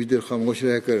 پھر کچھ دیر خاموش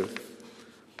رہ کر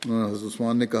حضرت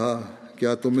عثمان نے کہا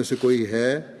کیا تم میں سے کوئی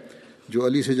ہے جو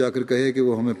علی سے جا کر کہے کہ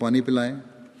وہ ہمیں پانی پلائیں؟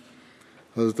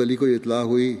 حضرت علی کو یہ اطلاع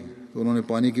ہوئی تو انہوں نے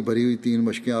پانی کی بھری ہوئی 3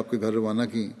 مشکیں آپ کے گھر روانہ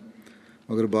کیں،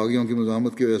 مگر باغیوں کی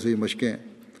مزاحمت کی وجہ سے یہ مشکیں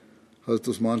حضرت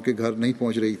عثمان کے گھر نہیں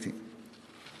پہنچ رہی تھیں،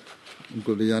 ان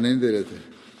کو لے جانے نہیں دے رہے تھے۔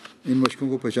 ان مشکوں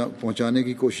کو پہنچانے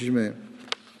کی کوشش میں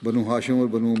بنو ہاشم اور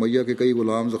بنو امیہ کے کئی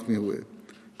غلام زخمی ہوئے،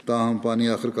 تاہم پانی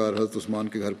آخرکار حضرت عثمان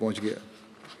کے گھر پہنچ گیا۔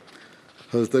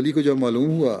 حضرت علی کو جب معلوم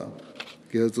ہوا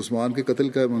کہ حضرت عثمان کے قتل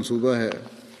کا منصوبہ ہے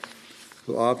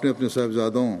تو آپ نے اپنے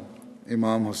صاحبزادوں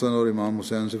امام حسن اور امام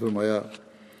حسین سے فرمایا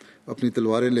اپنی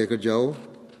تلواریں لے کر جاؤ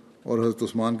اور حضرت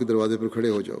عثمان کے دروازے پر کھڑے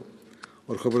ہو جاؤ،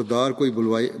 اور خبردار کوئی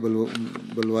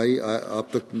بلوائی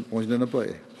آپ تک پہنچنے نہ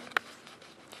پائے۔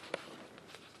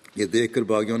 یہ دیکھ کر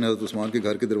باغیوں نے حضرت عثمان کے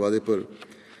گھر کے دروازے پر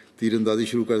تیر اندازی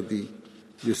شروع کر دی،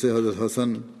 جس سے حضرت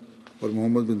حسن اور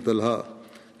محمد بن طلحہ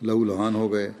لہو لہان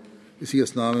ہو گئے۔ اسی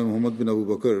اثناء میں محمد بن ابو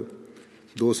بکر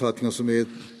 2 ساتھیوں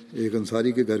سمیت ایک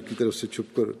انصاری کے گھر کی طرف سے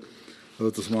چھپ کر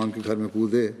حضرت عثمان کے گھر میں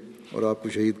کودے اور آپ کو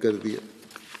شہید کر دیا۔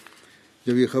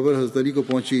 جب یہ خبر حضرت علی کو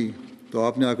پہنچی تو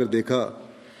آپ نے آ کر دیکھا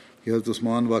کہ حضرت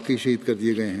عثمان واقعی شہید کر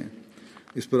دیے گئے ہیں۔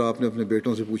 اس پر آپ نے اپنے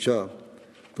بیٹوں سے پوچھا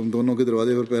تم دونوں کے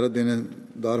دروازے پر پہرہ دینے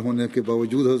دار ہونے کے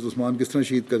باوجود حضرت عثمان کس طرح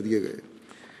شہید کر دیے گئے؟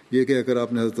 یہ کہہ کر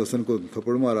آپ نے حضرت حسن کو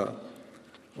تھپڑ مارا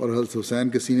اور حضرت حسین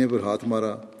کے سینے پر ہاتھ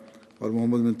مارا اور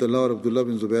محمد بن طلحہ اور عبداللہ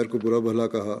بن زبیر کو برا بھلا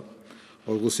کہا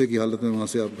اور غصے کی حالت میں وہاں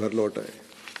سے آپ گھر لوٹ آئے۔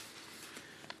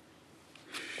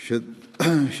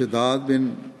 شداد بن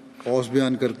اوس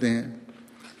بیان کرتے ہیں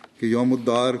کہ یوم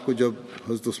الدار کو جب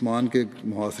حضرت عثمان کے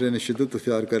محاصرے نے شدت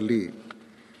اختیار کر لی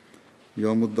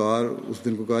یوم الدار اس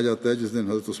دن کو کہا جاتا ہے جس دن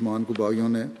حضرت عثمان کو باغیوں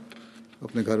نے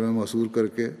اپنے گھر میں محصور کر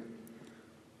کے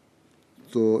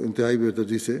تو انتہائی بے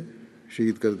دردی سے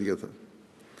شہید کر دیا تھا۔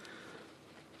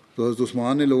 تو حضرت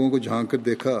عثمان نے لوگوں کو جھانک کر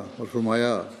دیکھا اور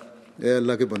فرمایا، اے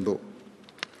اللہ کے بندو۔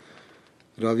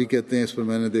 راوی کہتے ہیں اس پر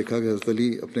میں نے دیکھا کہ حضرت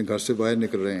علی اپنے گھر سے باہر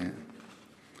نکل رہے ہیں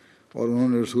اور انہوں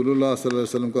نے رسول اللہ صلی اللہ علیہ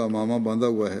وسلم کا عمامہ باندھا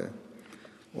ہوا ہے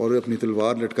اور اپنی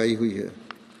تلوار لٹکائی ہوئی ہے۔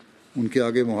 ان کے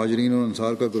آگے مہاجرین اور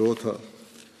انصار کا گروہ تھا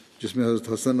جس میں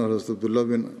حضرت حسن اور حضرت عبداللہ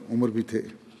بن عمر بھی تھے،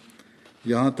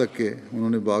 یہاں تک کہ انہوں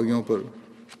نے باغیوں پر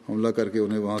حملہ کر کے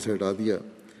انہیں وہاں سے ہٹا دیا۔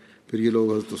 پھر یہ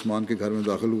لوگ حضرت عثمان کے گھر میں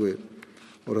داخل ہوئے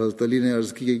اور حضرت علی نے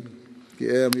عرض کی کہ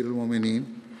اے امیر المومنین،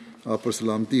 آپ پر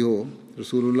سلامتی ہو۔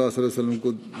 رسول اللہ صلی اللہ علیہ وسلم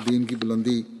کو دین کی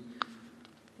بلندی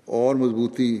اور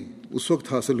مضبوطی اس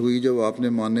وقت حاصل ہوئی جب آپ نے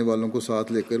ماننے والوں کو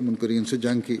ساتھ لے کر منکرین سے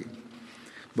جنگ کی۔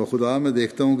 بخدا میں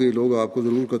دیکھتا ہوں کہ یہ لوگ آپ کو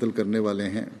ضرور قتل کرنے والے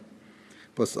ہیں،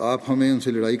 بس آپ ہمیں ان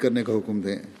سے لڑائی کرنے کا حکم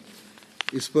دیں۔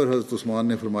 اس پر حضرت عثمان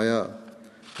نے فرمایا،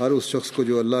 ہر اس شخص کو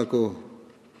جو اللہ کو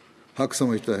حق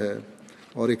سمجھتا ہے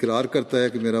اور اقرار کرتا ہے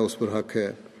کہ میرا اس پر حق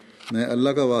ہے، میں اللہ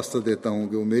کا واسطہ دیتا ہوں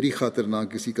کہ وہ میری خاطر نہ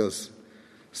کسی کا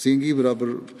سینگی برابر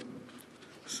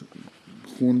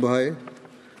خون بہائے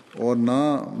اور نہ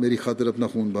میری خاطر اپنا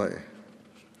خون بہائے۔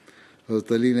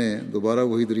 حضرت علی نے دوبارہ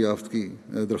وہی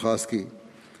درخواست کی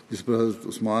جس پر حضرت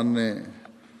عثمان نے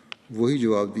وہی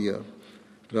جواب دیا۔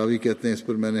 راوی کہتے ہیں اس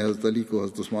پر میں نے حضرت علی کو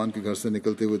حضرت عثمان کے گھر سے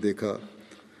نکلتے ہوئے دیکھا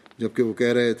جبکہ وہ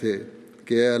کہہ رہے تھے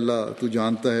کہ اے اللہ، تو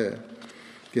جانتا ہے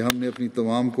کہ ہم نے اپنی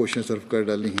تمام کوششیں صرف کر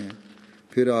ڈالی ہیں۔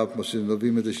 پھر آپ مسجد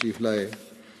نبوی میں تشریف لائے،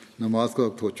 نماز کا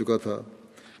وقت ہو چکا تھا۔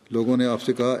 لوگوں نے آپ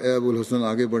سے کہا، اے ابو الحسن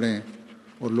آگے بڑھیں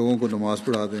اور لوگوں کو نماز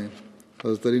پڑھا دیں۔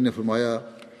 حضرت علی نے فرمایا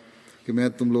کہ میں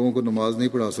تم لوگوں کو نماز نہیں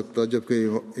پڑھا سکتا جبکہ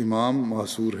امام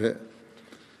محصور ہے،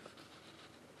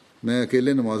 میں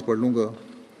اکیلے نماز پڑھ لوں گا۔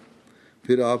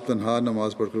 پھر آپ تنہا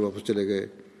نماز پڑھ کر واپس چلے گئے۔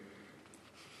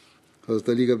 حضرت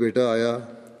علی کا بیٹا آیا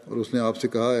اور اس نے آپ سے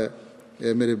کہا،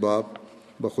 اے میرے باپ،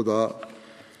 بخدا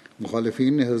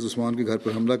مخالفین نے حضرت عثمان کے گھر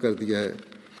پر حملہ کر دیا ہے۔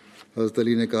 حضرت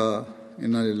علی نے کہا،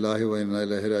 انا للہ و انا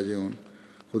الیہ راجعون،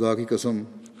 خدا کی قسم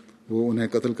وہ انہیں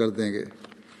قتل کر دیں گے۔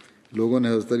 لوگوں نے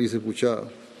حضرت علی سے پوچھا،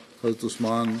 حضرت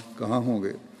عثمان کہاں ہوں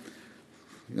گے،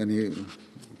 یعنی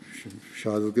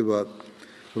شہادت کے بعد؟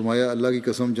 فرمایا، اللہ کی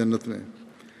قسم جنت میں۔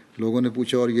 لوگوں نے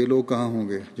پوچھا، اور یہ لوگ کہاں ہوں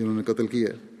گے جنہوں نے قتل کیا؟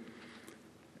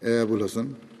 اے ابو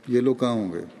الحسن، یہ لوگ کہاں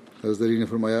ہوں گے؟ حضرت علی نے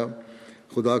فرمایا،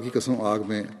 خدا کی قسم آگ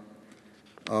میں۔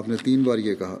 آپ نے 3 بار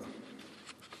یہ کہا۔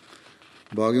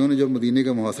 باغیوں نے جب مدینے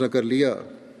کا محاصرہ کر لیا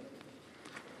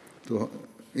تو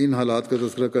ان حالات کا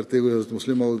تذکرہ کرتے ہوئے حضرت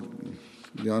مسلم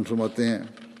بیان فرماتے ہیں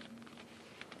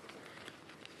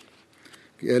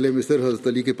کہ اہل مصر حضرت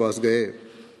علی کے پاس گئے۔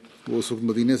 وہ اس وقت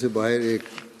مدینے سے باہر ایک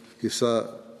حصہ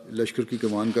لشکر کی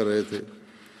کمان کر رہے تھے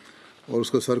اور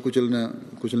اس کا سر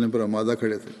کچلنے پر آمادہ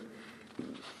کھڑے تھے۔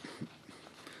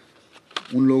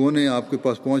 ان لوگوں نے آپ کے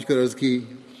پاس پہنچ کر عرض کی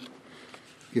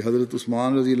کہ حضرت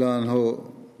عثمان رضی اللہ عنہ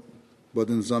بد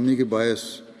انتظامی کے باعث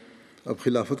اب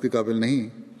خلافت کے قابل نہیں،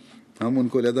 ہم ان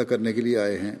کو علیحدہ کرنے کے لیے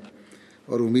آئے ہیں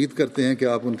اور امید کرتے ہیں کہ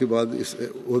آپ ان کے بعد اس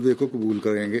عہدے کو قبول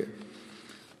کریں گے۔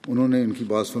 انہوں نے ان کی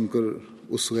بات سن کر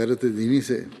اس غیرت دینی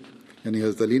سے، یعنی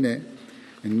حضرت علی نے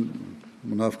ان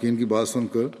منافقین کی بات سن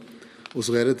کر اس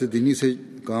غیرت دینی سے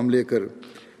کام لے کر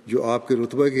جو آپ کے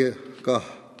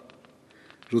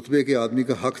رتبے کے آدمی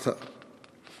کا حق تھا،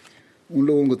 ان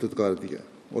لوگوں کو تذکار دیا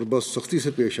اور بس سختی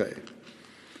سے پیش آئے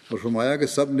اور فرمایا کہ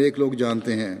سب نیک لوگ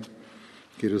جانتے ہیں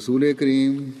کہ رسول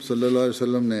کریم صلی اللہ علیہ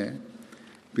وسلم نے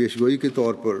پیشگوئی کے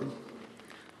طور پر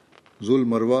ذو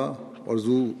المروہ اور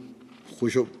ذو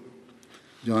خشب،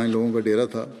 جہاں ان لوگوں کا ڈیرا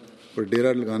تھا، پر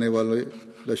ڈیرا لگانے والے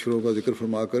لشکروں کا ذکر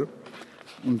فرما کر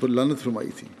ان پر لعنت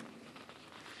فرمائی تھی۔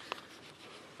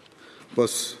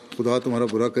 بس خدا تمہارا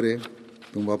برا کرے،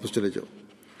 تم واپس چلے جاؤ۔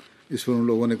 اس پر ان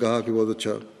لوگوں نے کہا کہ بہت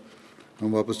اچھا،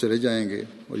 ہم واپس چلے جائیں گے،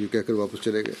 اور یہ کہہ کر واپس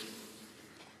چلے گئے۔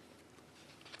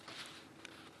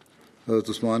 حضرت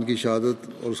عثمان کی شہادت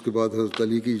اور اس کے بعد حضرت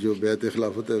علی کی جو بیعت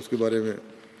خلافت ہے اس کے بارے میں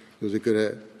جو ذکر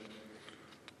ہے،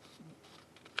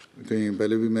 کہیں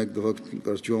پہلے بھی میں ایک دفعہ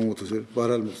کر چکا ہوں مختصر،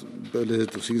 بہرحال پہلے سے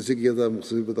تفصیل سے کیا تھا،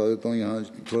 مختصر بتا دیتا ہوں یہاں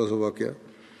تھوڑا سا واقعہ۔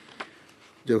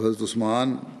 جب حضرت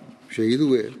عثمان شہید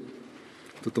ہوئے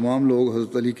تو تمام لوگ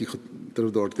حضرت علی کی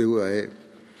طرف دوڑتے ہوئے آئے،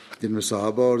 جن میں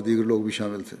صحابہ اور دیگر لوگ بھی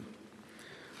شامل تھے۔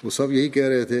 وہ سب یہی کہہ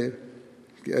رہے تھے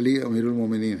کہ علی امیر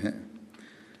المومنین ہیں۔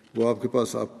 وہ آپ کے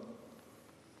پاس آپ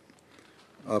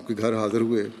کے گھر حاضر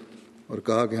ہوئے اور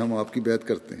کہا کہ ہم آپ کی بیعت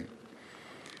کرتے ہیں،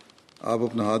 آپ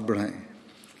اپنا ہاتھ بڑھائیں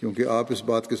کیونکہ آپ اس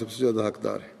بات کے سب سے زیادہ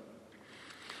حقدار ہیں۔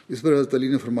 اس پر حضرت علی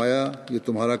نے فرمایا، یہ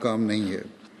تمہارا کام نہیں ہے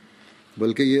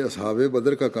بلکہ یہ اصحاب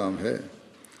بدر کا کام ہے۔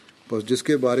 بس جس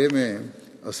کے بارے میں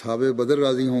اصحاب بدر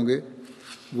راضی ہوں گے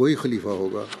وہی خلیفہ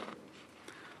ہوگا۔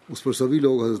 اس پر سبھی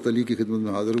لوگ حضرت علی کی خدمت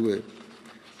میں حاضر ہوئے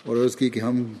اور عرض کی کہ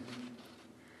ہم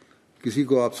کسی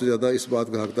کو آپ سے زیادہ اس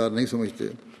بات کا حقدار نہیں سمجھتے،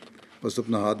 بس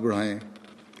اپنا ہاتھ بڑھائیں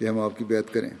کہ ہم آپ کی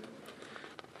بیعت کریں۔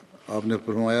 آپ نے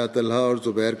فرمایا طلحہ اور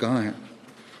زبیر کہاں ہیں؟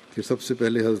 کہ سب سے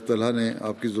پہلے حضرت طلحہ نے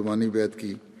آپ کی زبانی بیعت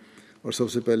کی اور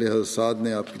سب سے پہلے حضرت سعد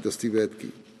نے آپ کی دستی بیعت کی۔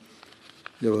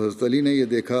 جب حضرت علی نے یہ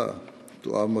دیکھا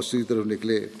تو آپ مسجد کی طرف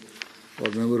نکلے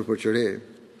اور ممبر پر چڑھے۔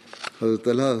 حضرت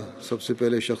طلحہ سب سے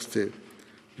پہلے شخص تھے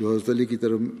جو حضرت علی کی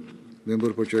طرف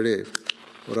ممبر پر چڑھے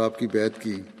اور آپ کی بیعت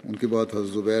کی۔ ان کے بعد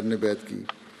حضرت زبیر نے بیعت کی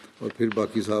اور پھر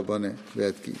باقی صحابہ نے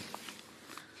بیعت کی۔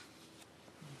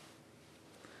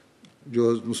 جو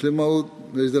حضرت مسلم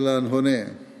موعود رضی اللہ عنہ نے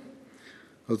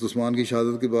حضرت عثمان کی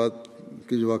شہادت کے بعد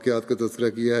کے جو واقعات کا تذکرہ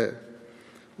کیا ہے،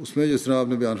 اس میں جس طرح آپ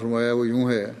نے بیان فرمایا وہ یوں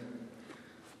ہے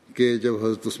کہ جب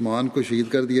حضرت عثمان کو شہید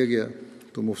کر دیا گیا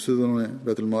تو مفسدوں نے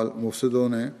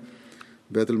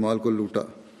بیت المال کو لوٹا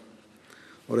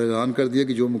اور اعلان کر دیا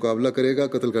کہ جو مقابلہ کرے گا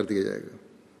قتل کر دیا جائے گا۔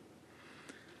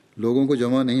 لوگوں کو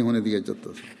جمع نہیں ہونے دیا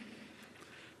جاتا تھا،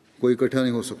 کوئی اکٹھا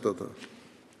نہیں ہو سکتا تھا۔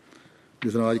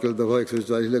 جس طرح آج کل دفعہ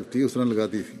 140 لگتی ہے اس طرح لگا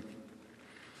دی تھی،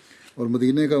 اور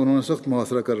مدینے کا انہوں نے سخت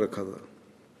محاصرہ کر رکھا تھا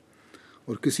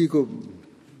اور کسی کو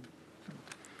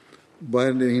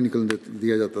باہر نہیں نکل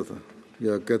دیا جاتا تھا،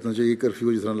 یا کہنا چاہیے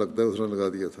کرفیو جس طرح لگتا ہے اس طرح لگا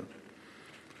دیا تھا۔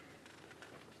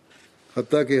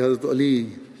 حتیٰ کہ حضرت علی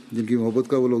جن کی محبت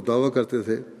کا وہ لوگ دعویٰ کرتے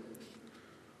تھے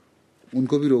ان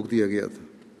کو بھی روک دیا گیا تھا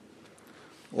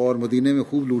اور مدینے میں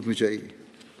خوب لوٹ مچائی۔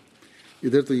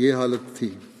 ادھر تو یہ حالت تھی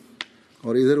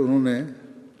اور ادھر انہوں نے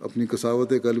اپنی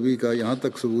کساوت قلبی کا یہاں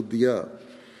تک ثبوت دیا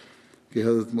کہ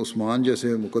حضرت عثمان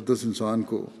جیسے مقدس انسان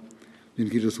کو، جن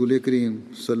کی رسول کریم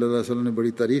صلی اللہ علیہ وسلم نے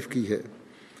بڑی تعریف کی ہے،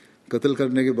 قتل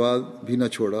کرنے کے بعد بھی نہ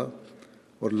چھوڑا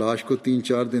اور لاش کو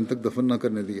 3-4 دن تک دفن نہ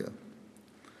کرنے دیا۔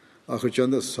 آخر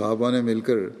چند صحابہ نے مل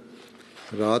کر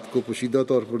رات کو پوشیدہ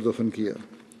طور پر دفن کیا۔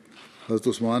 حضرت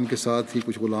عثمان کے ساتھ ہی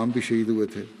کچھ غلام بھی شہید ہوئے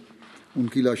تھے، ان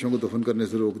کی لاشوں کو دفن کرنے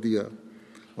سے روک دیا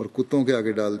اور کتوں کے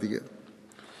آگے ڈال دیا۔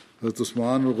 حضرت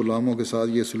عثمان اور غلاموں کے ساتھ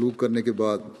یہ سلوک کرنے کے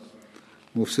بعد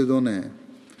مفسدوں نے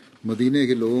مدینے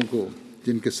کے لوگوں کو،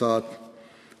 جن کے ساتھ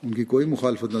ان کی کوئی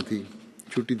مخالفت نہ تھی،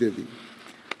 چھٹی دے دی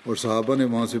اور صحابہ نے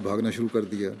وہاں سے بھاگنا شروع کر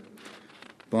دیا۔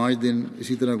 5 دن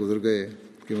اسی طرح گزر گئے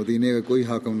کہ مدینے کا کوئی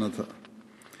حاکم نہ تھا۔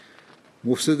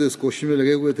 مفسد اس کوشش میں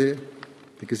لگے ہوئے تھے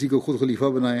کہ کسی کو خود خلیفہ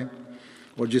بنائیں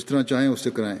اور جس طرح چاہیں اس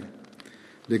سے کرائیں،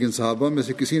 لیکن صحابہ میں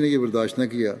سے کسی نے یہ برداشت نہ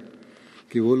کیا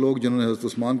کہ وہ لوگ جنہوں نے حضرت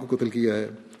عثمان کو قتل کیا ہے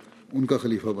ان کا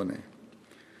خلیفہ بنے۔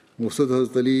 مفسد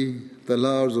حضرت علی،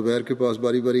 طلحہ اور زبیر کے پاس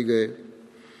باری باری گئے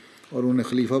اور انہیں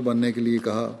خلیفہ بننے کے لیے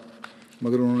کہا،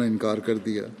 مگر انہوں نے انکار کر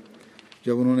دیا۔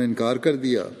 جب انہوں نے انکار کر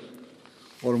دیا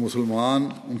اور مسلمان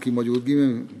ان کی موجودگی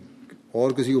میں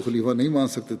اور کسی کو خلیفہ نہیں مان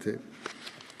سکتے تھے،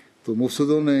 تو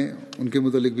مفسدوں نے ان کے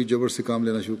متعلق بھی جبر سے کام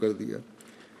لینا شروع کر دیا،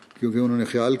 کیونکہ انہوں نے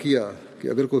خیال کیا کہ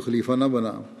اگر کوئی خلیفہ نہ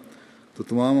بنا تو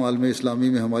تمام عالم اسلامی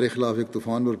میں ہمارے خلاف ایک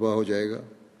طوفان برپا ہو جائے گا۔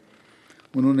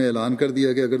 انہوں نے اعلان کر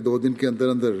دیا کہ اگر 2 دن کے اندر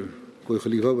اندر کوئی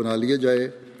خلیفہ بنا لیا جائے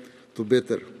تو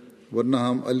بہتر، ورنہ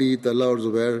ہم علی، طلحہ اور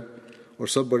زبیر اور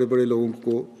سب بڑے بڑے لوگوں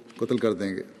کو قتل کر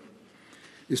دیں گے۔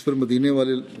 اس پر مدینے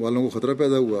والوں کو خطرہ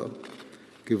پیدا ہوا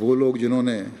کہ وہ لوگ جنہوں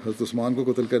نے حضرت عثمان کو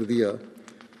قتل کر دیا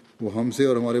وہ ہم سے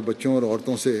اور ہمارے بچوں اور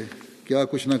عورتوں سے کیا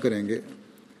کچھ نہ کریں گے۔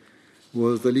 وہ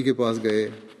حضرت علی کے پاس گئے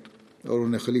اور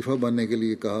انہیں خلیفہ بننے کے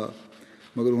لیے کہا،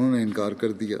 مگر انہوں نے انکار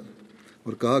کر دیا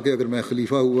اور کہا کہ اگر میں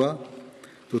خلیفہ ہوا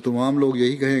تو تمام لوگ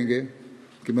یہی کہیں گے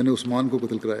کہ میں نے عثمان کو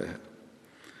قتل کرایا ہے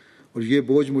اور یہ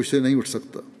بوجھ مجھ سے نہیں اٹھ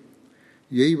سکتا۔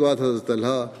 یہی بات حضرت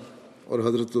طلحہ اور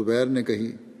حضرت زبیر نے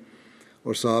کہی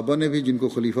اور صحابہ نے بھی، جن کو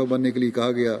خلیفہ بننے کے لیے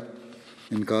کہا گیا،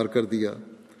 انکار کر دیا۔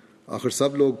 آخر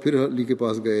سب لوگ پھر علی کے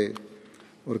پاس گئے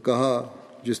اور کہا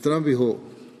جس طرح بھی ہو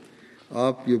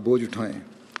آپ یہ بوجھ اٹھائیں۔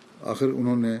 آخر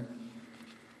انہوں نے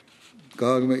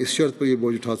کہا کہ میں اس شرط پر یہ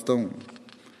بوجھ اٹھاتا ہوں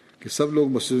کہ سب لوگ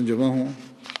مسجد میں جمع ہوں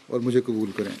اور مجھے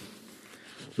قبول کریں۔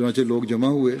 چنانچہ لوگ جمع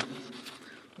ہوئے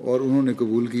اور انہوں نے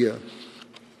قبول کیا،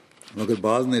 مگر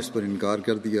بعض نے اس پر انکار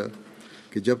کر دیا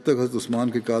کہ جب تک حضرت عثمان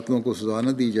کے قاتلوں کو سزا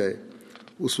نہ دی جائے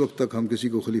اس وقت تک ہم کسی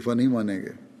کو خلیفہ نہیں مانیں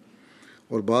گے،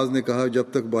 اور بعض نے کہا جب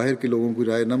تک باہر کے لوگوں کی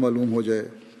رائے نہ معلوم ہو جائے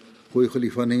کوئی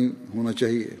خلیفہ نہیں ہونا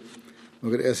چاہیے،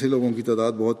 مگر ایسے لوگوں کی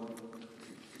تعداد بہت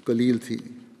قلیل تھی۔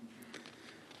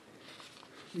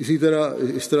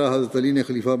 اس طرح حضرت علی نے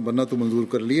خلیفہ بننا تو منظور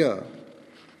کر لیا،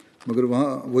 مگر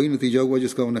وہاں وہی نتیجہ ہوا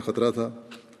جس کا انہیں خطرہ تھا۔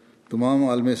 تمام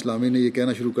عالم اسلامی نے یہ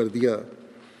کہنا شروع کر دیا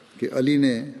کہ علی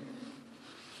نے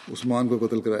عثمان کو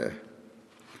قتل کرایا ہے۔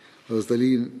 حضرت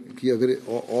علی کی اگر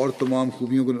اور تمام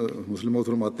خوبیوں کو مسلم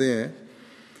فرماتے ہیں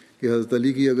کہ حضرت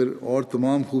علی کی اگر اور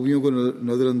تمام خوبیوں کو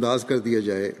نظر انداز کر دیا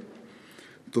جائے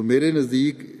تو میرے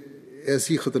نزدیک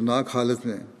ایسی خطرناک حالت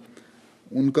میں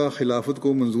ان کا خلافت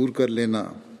کو منظور کر لینا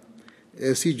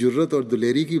ایسی جرت اور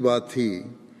دلیری کی بات تھی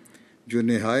جو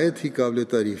نہایت ہی قابل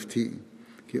تعریف تھی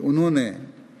کہ انہوں نے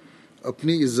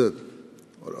اپنی عزت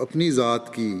اور اپنی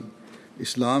ذات کی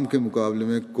اسلام کے مقابلے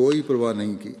میں کوئی پرواہ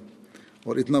نہیں کی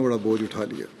اور اتنا بڑا بوجھ اٹھا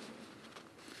لیا۔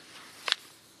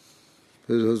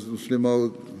 پھر حضرت مسلم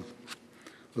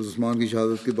حضرت عثمان کی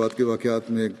شہادت کے بعد کے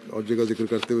واقعات میں ایک اور جگہ ذکر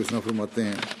کرتے ہوئے اس طرح فرماتے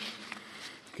ہیں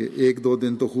کہ 1-2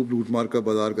 دن تو خوب لوٹ مار کا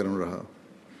بازار گرم رہا،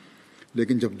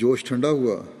 لیکن جب جوش ٹھنڈا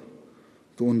ہوا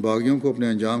تو ان باغیوں کو اپنے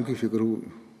انجام کا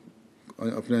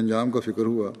فکر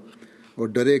ہوا اور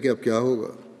ڈرے کہ اب کیا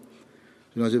ہوگا۔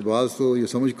 چنانچہ بعض تو یہ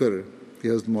سمجھ کر کہ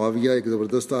حضرت معاویہ ایک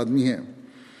زبردست آدمی ہیں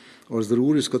اور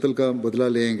ضرور اس قتل کا بدلہ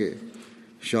لیں گے،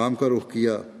 شام کا رخ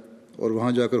کیا اور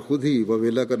وہاں جا کر خود ہی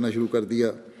وویلا کرنا شروع کر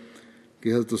دیا کہ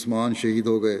حضرت عثمان شہید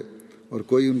ہو گئے اور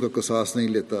کوئی ان کا قصاص نہیں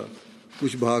لیتا۔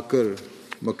 کچھ بھاگ کر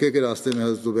مکے کے راستے میں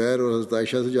حضرت زبیر اور حضرت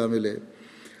عائشہ سے جا ملے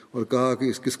اور کہا کہ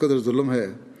اس کس قدر ظلم ہے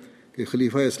کہ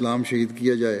خلیفہ اسلام شہید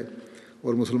کیا جائے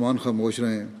اور مسلمان خاموش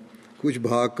رہیں۔ کچھ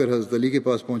بھاگ کر حضرت علی کے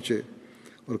پاس پہنچے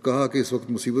اور کہا کہ اس وقت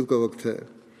مصیبت کا وقت ہے،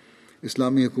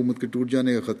 اسلامی حکومت کے ٹوٹ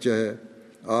جانے کا خدشہ ہے،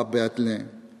 آپ بیعت لیں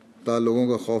تا لوگوں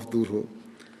کا خوف دور ہو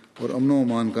اور امن و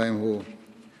امان قائم ہو۔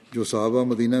 جو صحابہ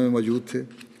مدینہ میں موجود تھے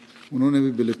انہوں نے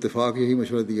بھی بالاتفاق یہی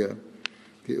مشورہ دیا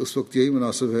کہ اس وقت یہی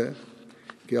مناسب ہے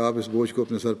کہ آپ اس بوجھ کو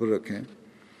اپنے سر پر رکھیں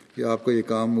کہ آپ کا یہ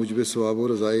کام موجب ثواب و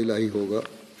رضائے الہی ہوگا۔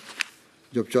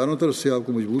 جب چاروں طرف سے آپ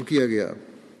کو مجبور کیا گیا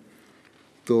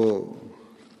تو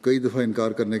کئی دفعہ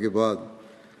انکار کرنے کے بعد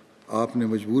آپ نے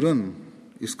مجبوراً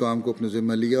اس کام کو اپنے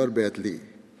ذمہ لیا اور بیعت لی۔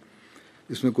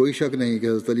 اس میں کوئی شک نہیں کہ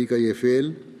حضرت علی کا یہ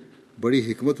فعل بڑی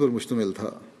حکمت پر مشتمل تھا۔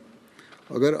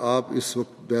 اگر آپ اس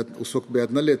وقت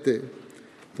بیعت نہ لیتے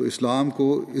تو اسلام کو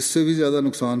اس سے بھی زیادہ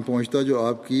نقصان پہنچتا جو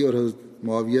آپ کی اور حضرت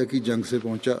معاویہ کی جنگ سے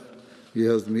پہنچا۔ یہ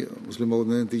حضرت مسلم موعود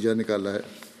نے نتیجہ نکالا ہے۔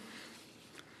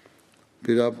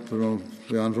 پھر آپ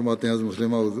بیان فرماتے ہیں حضرت مسلم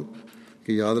موعود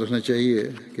کہ یاد رکھنا چاہیے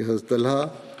کہ حضرت طلحہ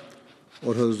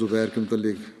اور حضرت زبیر کے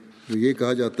متعلق جو یہ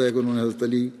کہا جاتا ہے کہ انہوں نے حضرت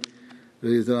علی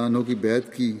رضی اللہ عنہ کی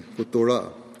بیعت کی کو توڑا،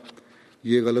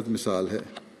 یہ غلط مثال ہے۔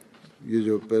 یہ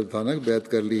جو پہلے تھا نا کہ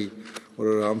بیعت کر لی اور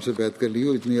آرام سے بیعت کر لی،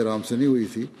 اور اتنی آرام سے نہیں ہوئی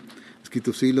تھی۔ اس کی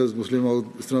تفصیل حضرت مسلم موعود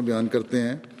اس طرح بیان کرتے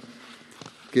ہیں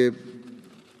کہ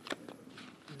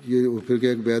یہ پھر کہ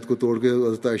ایک بیعت کو توڑ کے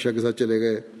حضرت عائشہ کے ساتھ چلے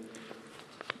گئے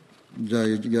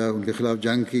یا ان کے خلاف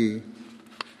جنگ کی،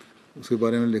 اس کے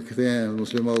بارے میں لکھتے ہیں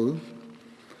مسلم موعود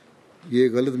یہ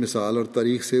غلط مثال اور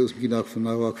تاریخ سے اس کی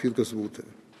ناواقفیت کا ثبوت ہے۔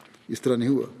 اس طرح نہیں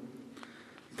ہوا۔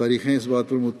 تاریخیں اس بات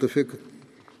پر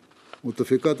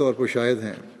متفقہ طور پر شاہد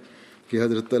ہیں کہ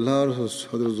حضرت طلحہ اور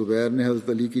حضرت زبیر نے حضرت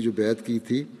علی کی جو بیعت کی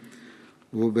تھی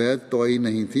وہ بیعت طوعی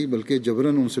نہیں تھی بلکہ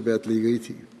جبراً ان سے بیعت لی گئی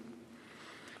تھی۔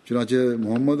 چنانچہ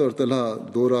محمد اور طلحہ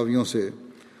 2 راویوں سے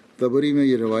طبری میں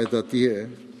یہ روایت آتی ہے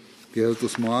کہ حضرت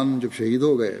عثمان جب شہید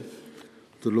ہو گئے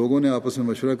تو لوگوں نے آپس میں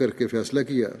مشورہ کر کے فیصلہ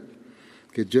کیا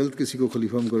کہ جلد کسی کو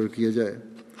خلیفہ مقرر کیا جائے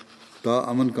تا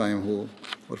امن قائم ہو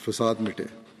اور فساد مٹے۔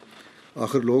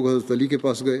 آخر لوگ حضرت علی کے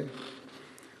پاس گئے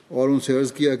اور ان سے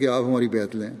عرض کیا کہ آپ ہماری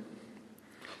بیعت لیں۔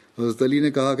 حضرت علی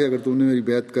نے کہا کہ اگر تم نے میری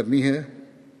بیعت کرنی ہے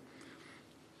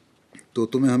تو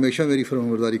تمہیں ہمیشہ میری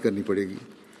فرمانبرداری کرنی پڑے گی۔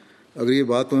 اگر یہ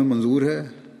بات تمہیں منظور ہے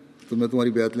تو میں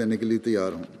تمہاری بیعت لینے کے لیے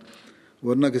تیار ہوں،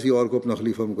 ورنہ کسی اور کو اپنا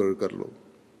خلیفہ مقرر کر لو۔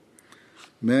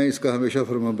 میں اس کا ہمیشہ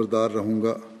فرمانبردار رہوں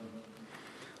گا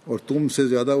اور تم سے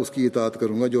زیادہ اس کی اطاعت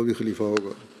کروں گا جو بھی خلیفہ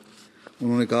ہوگا۔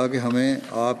 انہوں نے کہا کہ ہمیں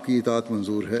آپ کی اطاعت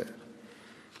منظور ہے۔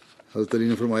 حضرت علی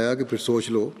نے فرمایا کہ پھر سوچ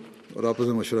لو اور آپس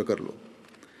میں مشورہ کر لو۔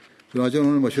 چنانچہ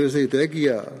انہوں نے مشورے سے یہ طے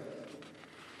کیا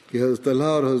کہ حضرت طلحہ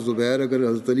اور حضرت زبیر اگر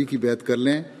حضرت علی کی بیعت کر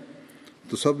لیں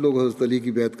تو سب لوگ حضرت علی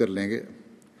کی بیعت کر لیں گے،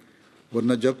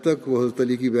 ورنہ جب تک وہ حضرت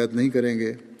علی کی بیعت نہیں کریں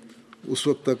گے اس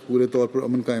وقت تک پورے طور پر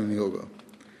امن قائم نہیں ہوگا۔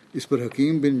 اس پر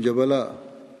حکیم بن جبلہ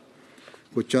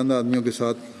کو چند آدمیوں کے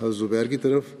ساتھ حضرت زبیر کی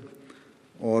طرف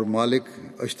اور مالک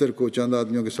اشتر کو چند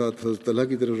آدمیوں کے ساتھ حضرت طلحہ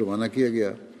کی طرف روانہ کیا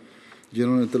گیا،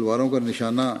 جنہوں نے تلواروں کا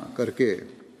نشانہ کر کے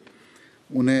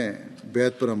انہیں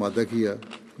بیعت پر آمادہ کیا،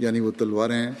 یعنی وہ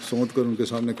تلواریں سونت کر ان کے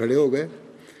سامنے کھڑے ہو گئے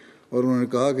اور انہوں نے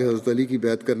کہا کہ حضرت علی کی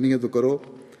بیعت کرنی ہے تو کرو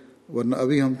ورنہ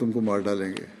ابھی ہم تم کو مار ڈالیں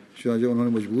گے۔ چنانچہ انہوں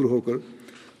نے مجبور ہو کر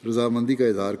رضامندی کا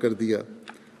اظہار کر دیا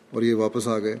اور یہ واپس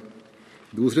آ گئے۔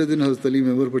 دوسرے دن حضرت علی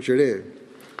ممبر پر چڑھے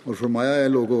اور فرمایا اے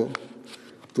لوگو،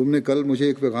 تم نے کل مجھے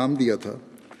ایک پیغام دیا تھا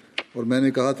اور میں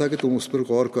نے کہا تھا کہ تم اس پر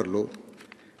غور کر لو۔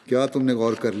 کیا تم نے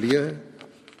غور کر لیا ہے؟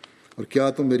 اور کیا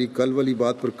تم میری کل والی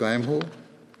بات پر قائم ہو؟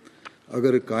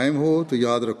 اگر قائم ہو تو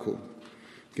یاد رکھو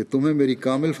کہ تمہیں میری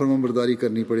کامل فرمانبرداری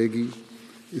کرنی پڑے گی،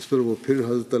 اس پر وہ پھر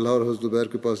حضرت طلحہ اور حضرت زبیر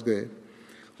کے پاس گئے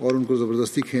اور ان کو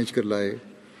زبردستی کھینچ کر لائے،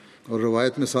 اور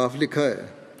روایت میں صاف لکھا ہے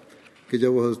کہ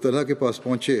جب وہ حضرت طلحہ کے پاس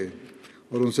پہنچے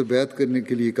اور ان سے بیعت کرنے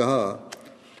کے لیے کہا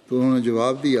تو انہوں نے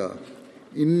جواب دیا،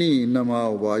 انی انما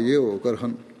ابایع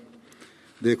کرہن،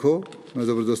 دیکھو میں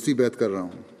زبردستی بیعت کر رہا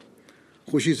ہوں،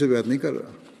 خوشی سے بیعت نہیں کر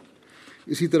رہا۔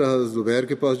 اسی طرح حضرت زبیر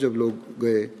کے پاس جب لوگ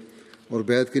گئے اور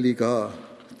بیعت کے لیے کہا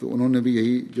تو انہوں نے بھی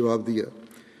یہی جواب دیا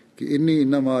کہ انی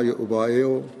انما ابایع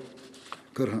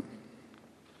کرہن،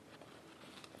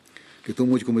 کہ تم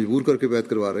مجھ کو مجبور کر کے بیعت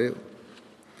کروا رہے ہو،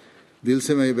 دل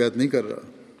سے میں یہ بیعت نہیں کر رہا۔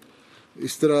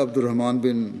 اس طرح عبد الرحمن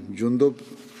بن جندب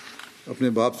اپنے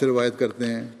باپ سے روایت کرتے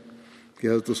ہیں کہ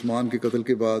حضرت عثمان کے قتل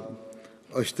کے بعد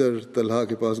اشتر طلحہ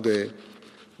کے پاس گئے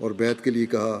اور بیعت کے لیے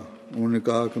کہا، انہوں نے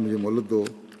کہا کہ مجھے مہلت دو،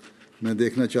 میں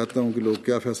دیکھنا چاہتا ہوں کہ لوگ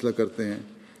کیا فیصلہ کرتے ہیں،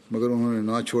 مگر انہوں نے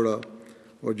نہ چھوڑا،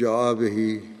 اور جاء بہی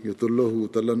یطلہ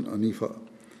طلًا عنیفا،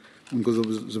 ان کو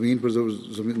زمین پر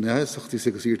نہایت سختی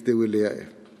سے گھسیٹتے ہوئے لے آئے،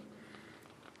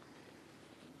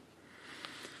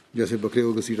 جیسے بکرے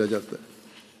کو گھسیٹا جاتا ہے۔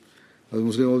 حضرت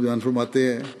مسلم وہ بیان فرماتے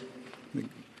ہیں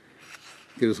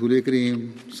کہ رسول کریم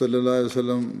صلی اللہ علیہ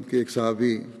وسلم کے ایک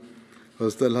صحابی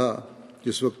حضرت طلحہ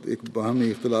جس وقت ایک باہمی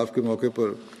اختلاف کے موقع پر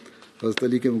حضرت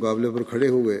علی کے مقابلے پر کھڑے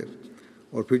ہوئے،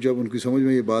 اور پھر جب ان کی سمجھ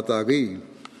میں یہ بات آ گئی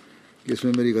کہ اس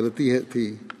میں میری غلطی تھی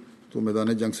تو میدان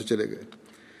جنگ سے چلے گئے۔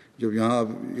 جب یہاں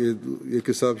اب یہ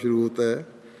قصہ شروع ہوتا ہے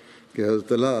کہ حضرت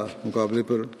طلحہ مقابلے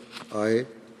پر آئے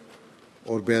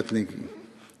اور بیعت نہیں کی،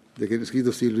 لیکن اس کی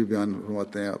تفصیل بھی بیان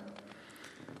فرماتے ہیں آپ۔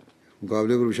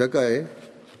 مقابلے پر بشک آئے،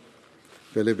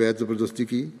 پہلے بیعت زبردستی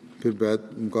کی، پھر بیعت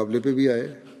مقابلے پہ بھی آئے،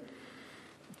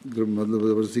 مطلب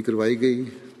زبردستی کروائی گئی،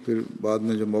 پھر بعد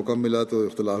میں جب موقع ملا تو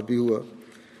اختلاف بھی ہوا،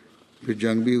 پھر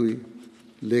جنگ بھی ہوئی،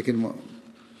 لیکن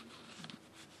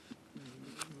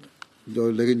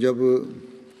جب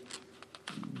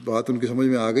بات ان کی سمجھ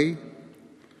میں آ گئی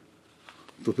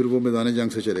تو پھر وہ میدان جنگ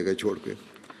سے چلے گئے چھوڑ کے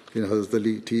کہ حضرت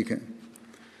علی ٹھیک ہیں۔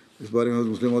 اس بارے میں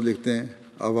مسلم لکھتے ہیں،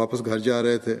 آپ واپس گھر جا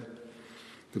رہے تھے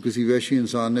تو کسی وحشی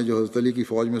انسان نے جو حضرت علی کی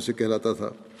فوج میں سے کہلاتا تھا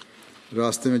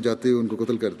راستے میں جاتے ہوئے ان کو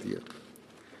قتل کر دیا،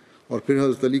 اور پھر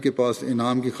حضرت علی کے پاس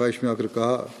انعام کی خواہش میں آ کر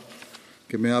کہا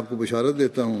کہ میں آپ کو بشارت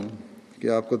دیتا ہوں کہ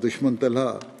آپ کا دشمن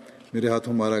طلحہ میرے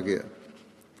ہاتھوں مارا گیا۔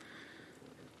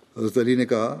 حضرت علی نے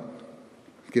کہا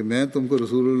کہ میں تم کو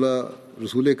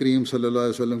رسول کریم صلی اللہ علیہ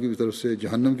وسلم کی طرف سے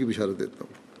جہنم کی بشارت دیتا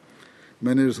ہوں،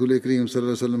 میں نے رسول کریم صلی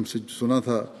اللہ علیہ وسلم سے سنا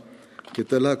تھا کہ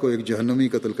طلحہ کو ایک جہنمی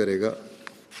قتل کرے گا۔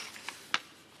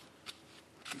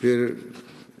 پھر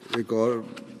ایک اور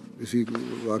اسی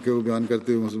واقعے کو بیان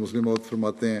کرتے ہوئے مسلم موت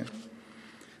فرماتے ہیں،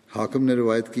 حاکم نے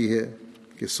روایت کی ہے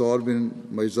کہ ثور بن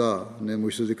مرزا نے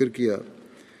مجھ سے ذکر کیا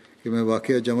کہ میں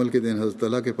واقعہ جمل کے دن حضرت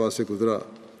طلحہ کے پاس سے گزرا،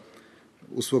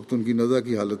 اس وقت ان کی نزع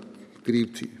کی حالت قریب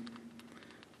تھی،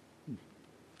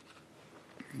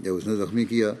 جب اس نے زخمی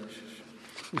کیا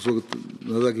اس وقت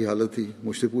نزع کی حالت تھی۔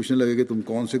 مجھ سے پوچھنے لگے کہ تم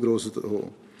کون سے گروہ سے ہو؟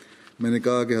 میں نے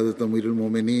کہا کہ حضرت امیر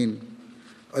المومنین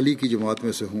علی کی جماعت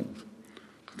میں سے ہوں۔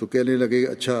 تو کہنے لگے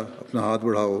اچھا اپنا ہاتھ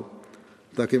بڑھاؤ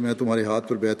تاکہ میں تمہارے ہاتھ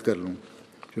پر بیعت کر لوں۔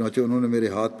 چنانچہ انہوں نے میرے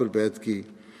ہاتھ پر بیعت کی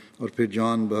اور پھر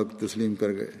جان بحق تسلیم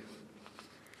کر گئے۔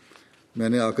 میں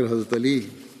نے آ کر حضرت علی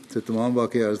سے تمام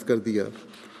واقعہ عرض کر دیا،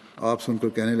 آپ سن کر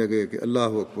کہنے لگے کہ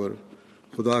اللہ اکبر،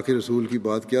 خدا کے رسول کی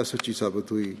بات کیا سچی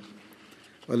ثابت ہوئی،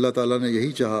 اللہ تعالیٰ نے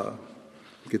یہی چاہا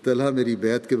کہ طلحہ میری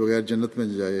بیعت کے بغیر جنت میں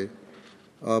جائے۔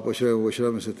 آپ عشرہ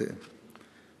مبشرہ میں سے تھے،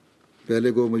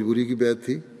 پہلے کو مجبوری کی بیعت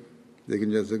تھی،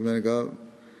 لیکن جیسے کہ میں نے کہا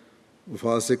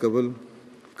وفات سے قبل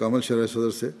کامل شرح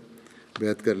صدر سے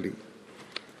بیعت کر لی،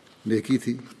 نیکی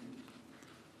تھی،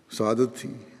 سعادت تھی،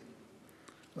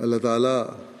 اللہ تعالیٰ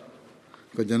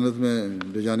کا جنت میں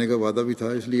لے جانے کا وعدہ بھی تھا،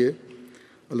 اس لیے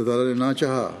اللہ تعالیٰ نے نہ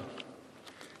چاہا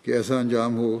کہ ایسا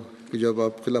انجام ہو کہ جب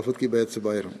آپ خلافت کی بیعت سے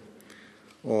باہر ہوں،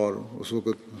 اور اس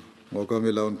وقت موقع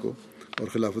ملا ان کو اور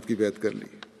خلافت کی بیعت کر لی۔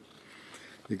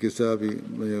 یہ قصہ ابھی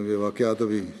یہ واقعات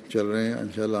ابھی چل رہے ہیں،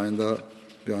 انشاءاللہ آئندہ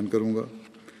بیان کروں گا۔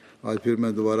 آج پھر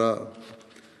میں دوبارہ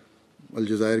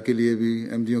الجزائر کے لیے بھی،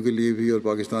 احمدیوں کے لیے بھی اور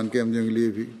پاکستان کے احمدیوں کے لیے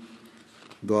بھی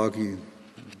دعا کی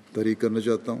تحریک کرنا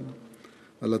چاہتا ہوں۔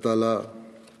 اللہ تعالیٰ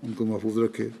ان کو محفوظ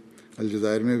رکھے۔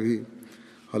 الجزائر میں بھی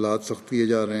حالات سخت کیے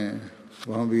جا رہے ہیں،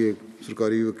 وہاں بھی ایک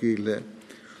سرکاری وکیل ہے،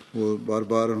 وہ بار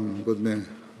بار مقدمے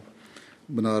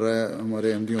بنا رہا ہے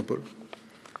ہمارے احمدیوں پر۔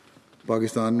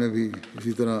 پاکستان میں بھی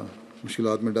اسی طرح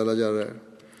مشکلات میں ڈالا جا رہا ہے۔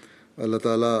 اللہ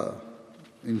تعالیٰ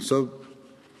ان سب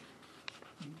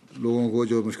لوگوں کو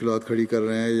جو مشکلات کھڑی کر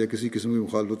رہے ہیں یا کسی قسم کی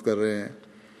مخالفت کر رہے ہیں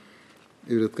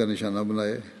عبرت کا نشانہ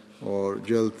بنائے، اور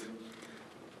جلد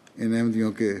ان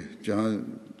احمدیوں کے جہاں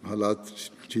حالات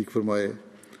ٹھیک فرمائے،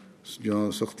 جہاں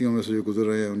سختیوں میں سے جو گزر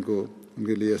رہے ہیں ان ان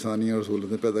کے لیے آسانیاں اور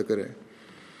سہولتیں پیدا کریں.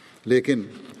 لیکن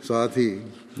ساتھ ہی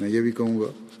میں یہ بھی کہوں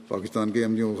گا پاکستان کے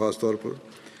احمدیوں کو خاص طور پر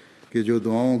کہ جو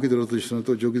دعاؤں کی ضرورت جس طرح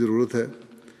توجہ کی ضرورت ہے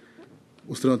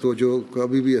اس طرح توجہ کا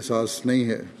بھی احساس نہیں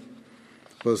ہے.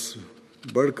 بس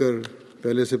بڑھ کر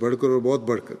پہلے سے بڑھ کر اور بہت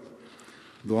بڑھ کر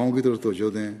دعاؤں کی طرف توجہ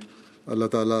دیں. اللہ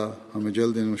تعالیٰ ہمیں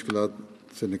جلد ان مشکلات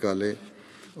سے نکالے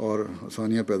اور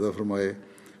آسانیاں پیدا فرمائے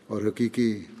اور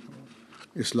حقیقی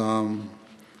اسلام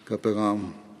کا پیغام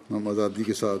ہم آزادی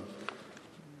کے ساتھ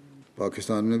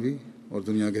پاکستان میں بھی اور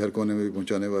دنیا کے ہر کونے میں بھی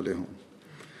پہنچانے والے ہوں.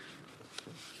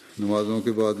 نمازوں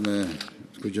کے بعد میں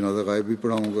کچھ جنازہ غائب بھی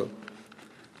پڑھاؤں گا.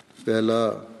 پہلا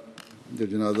جو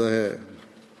جنازہ ہے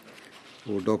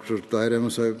وہ ڈاکٹر طاہر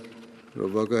احمد صاحب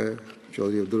ربا کا ہے.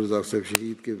 چودھری عبدالرزاق صاحب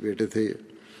شہید کے بیٹے تھے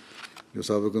جو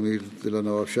سابق امیر ضلع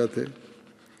نواب شاہ تھے.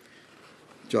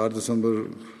 4 دسمبر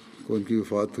کو ان کی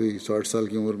وفات ہوئی 60 سال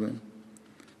کی عمر میں.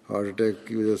 ہارٹ اٹیک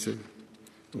کی وجہ سے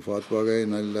وفات پا گئے.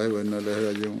 انا للہ و انا الیہ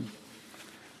راجعون.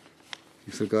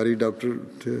 سرکاری ڈاکٹر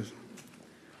تھے.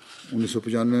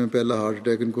 1995 میں پہلا ہارٹ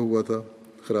اٹیک ان کو ہوا تھا.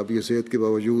 خرابی صحت کے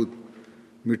باوجود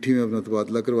مٹھی میں اپنا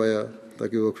تبادلہ کروایا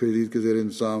تاکہ وہ وقف جدید کے زیر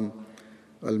انتظام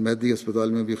المہدی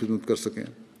ہسپتال میں بھی خدمت کر سکیں.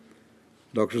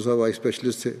 ڈاکٹر صاحب آئی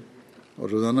اسپیشلسٹ تھے اور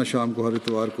روزانہ شام کو ہر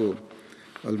اتوار کو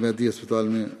المہدی ہسپتال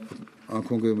میں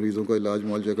آنکھوں کے مریضوں کا علاج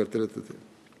معالجہ کرتے رہتے تھے.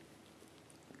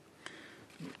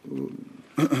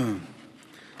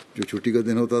 جو چھٹی کا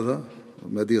دن ہوتا تھا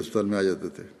مہدی ہسپتال میں آ جاتے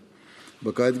تھے.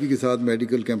 باقاعدگی کے ساتھ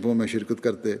میڈیکل کیمپوں میں شرکت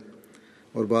کرتے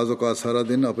اور بعض اوقات سارا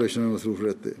دن آپریشن میں مصروف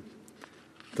رہتے.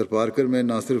 ترپارکر میں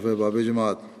نہ صرف احباب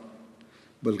جماعت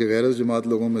بلکہ غیر جماعت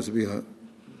لوگوں میں سے بھی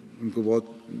ان کو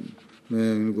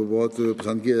بہت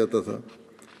پسند کیا جاتا تھا.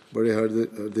 بڑے ہر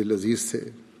دل عزیز تھے.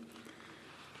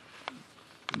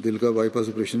 دل کا بائی پاس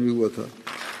آپریشن بھی ہوا تھا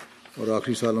اور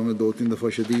آخری سالوں میں 2-3 دفعہ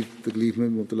شدید تکلیف میں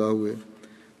مبتلا ہوئے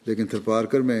لیکن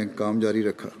تھرپارکر میں کام جاری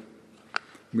رکھا.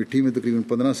 مٹھی میں تقریباً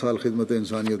 15 سال خدمت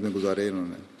انسانیت میں گزارے انہوں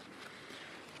نے.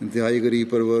 انتہائی غریب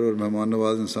پرور اور مہمان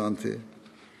نواز انسان تھے.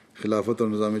 خلافت اور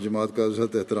نظام جماعت کا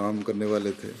عزت احترام کرنے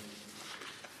والے تھے.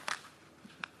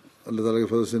 اللہ تعالیٰ کے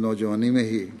فضل سے نوجوانی میں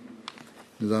ہی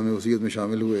نظام وصیت میں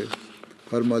شامل ہوئے.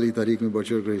 ہر مالی تحریک میں بڑھ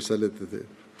چڑھ کر حصہ لیتے تھے.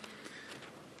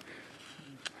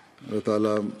 اللہ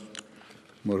تعالیٰ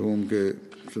مرحوم کے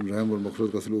رحم اور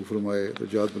مغفرت کا سلوک فرمائے،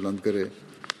 درجات بلند کرے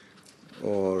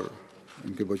اور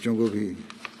ان کے بچوں کو بھی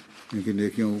ان کی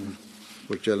نیکیوں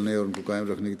پر چلنے اور ان کو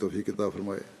قائم رکھنے کی توفیق عطا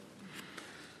فرمائے.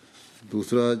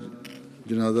 دوسرا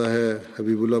جنازہ ہے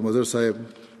حبیب اللہ مظہر صاحب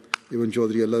ابن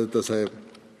چودھری اللہ دتہ صاحب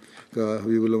کا.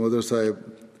 حبیب اللہ مظہر صاحب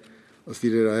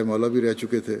اسیر راہ مولا بھی رہ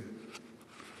چکے تھے.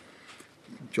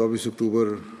 24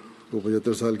 اکتوبر کو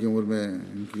 75 سال کی عمر میں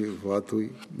ان کی وفات ہوئی.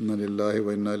 انا للہ و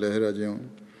انا الیہ راجعون.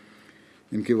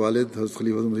 ان کے والد حضرت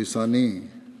خلیفۃ مسیح ثانی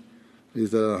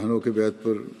رضی اللہ عنہ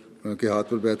کے ہاتھ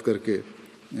پر بیعت کر کے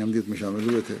احمدیت میں شامل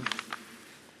ہوئے تھے.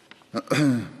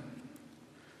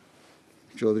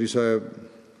 چودھری صاحب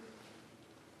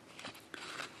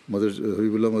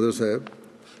حبیب اللہ مظہر صاحب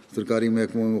سرکاری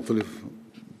محکموں میں مختلف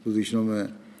پوزیشنوں میں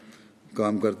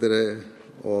کام کرتے رہے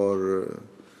اور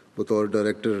بطور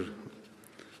ڈائریکٹر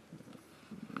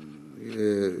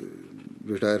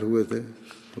ریٹائر ہوئے تھے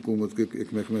حکومت کے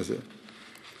ایک محکمے سے.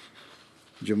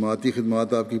 جماعتی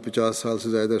خدمات آپ کی 50 سال سے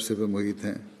زائد عرصے پر محیط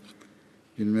ہیں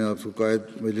جن میں آپ کو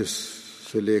قائد مجلس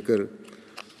سے لے کر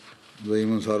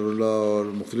زعیم انصار اللہ اور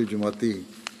مختلف جماعتی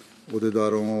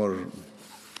عہدیداروں اور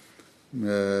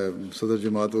صدر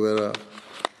جماعت وغیرہ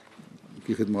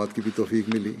کی خدمات کی بھی توفیق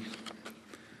ملی.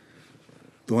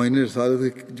 توہین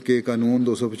رسالت کے قانون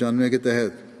 295 کے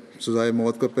تحت سزائے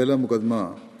موت کا پہلا مقدمہ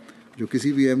جو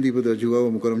کسی بھی احمدی پر درج ہوا وہ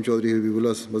مکرم چودھری حبیب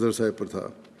اللہ مظہر صاحب پر تھا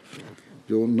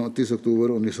جو 29 اکتوبر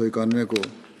 1991 کو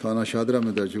تھانہ شادرہ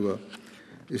میں درج ہوا.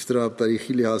 اس طرح آپ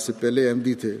تاریخی لحاظ سے پہلے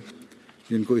احمدی تھے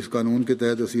جن کو اس قانون کے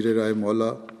تحت اسیر راہ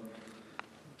مولا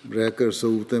رہ کر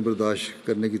صعوبتیں برداشت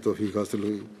کرنے کی توفیق حاصل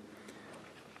ہوئی.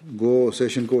 گو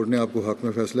سیشن کورٹ نے آپ کو حق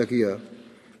میں فیصلہ کیا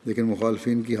لیکن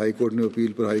مخالفین کی ہائی کورٹ نے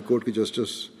اپیل پر ہائی کورٹ کے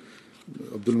جسٹس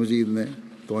عبدالمجید نے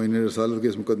توہین رسالت کے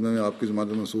اس مقدمے میں آپ کی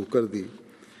ضمانت منسوخ کر دی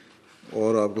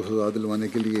اور آپ کو سزا دلوانے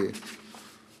کے لیے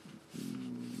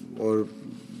اور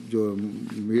جو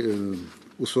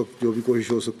اس وقت جو بھی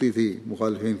کوشش ہو سکتی تھی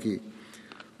مخالفین کی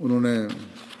انہوں نے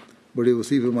بڑے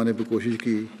وسیع پیمانے پہ کوشش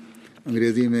کی.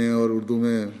 انگریزی میں اور اردو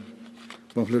میں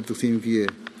پمفلٹ تقسیم کیے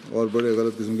اور بڑے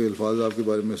غلط قسم کے الفاظ آپ کے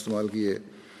بارے میں استعمال کیے.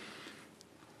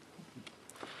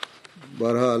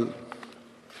 بہرحال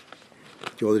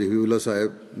چودھری حبیب اللہ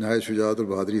صاحب نہایت شجاعت اور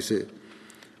بہادری سے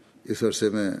اس عرصے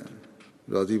میں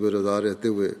راضی برضا رہتے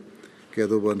ہوئے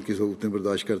قید و بند کی صعوبتیں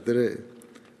برداشت کرتے رہے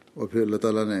اور پھر اللہ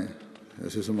تعالیٰ نے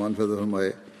ایسے سامان پیدا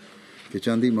فرمائے کہ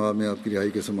چند ہی ماہ میں آپ کی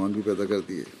رہائی کے سامان بھی پیدا کر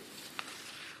دیے۔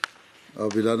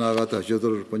 آپ بلا ناغہ تہجد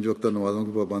اور 5 وقتہ نمازوں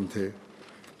کے پابند تھے،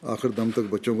 آخر دم تک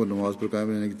بچوں کو نماز پر قائم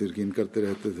رہنے کی تلقین کرتے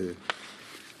رہتے تھے۔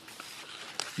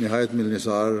 نہایت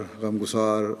ملنسار،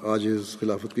 غمگسار، عاجز،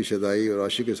 خلافت کی شیدائی اور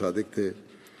عاشق صادق تھے۔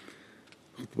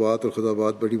 خطبات اور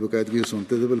خطابات بڑی باقاعدگی سے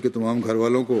سنتے تھے، بلکہ تمام گھر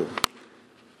والوں کو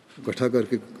اکٹھا کر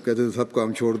کے کہتے تھے سب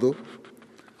کام چھوڑ دو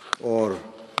اور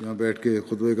یہاں بیٹھ کے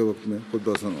خطبے کے وقت میں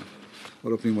خطبہ سنو،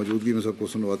 اور اپنی موجودگی میں سب کو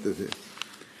سنواتے تھے۔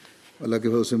 اللہ کے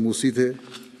فضل سے موسی تھے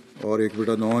اور ایک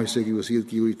بیٹا 9 حصے کی وصیت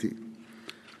کی ہوئی تھی۔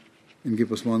 ان کی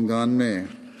پسماندگان میں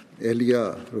اہلیہ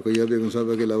رقیہ بیگم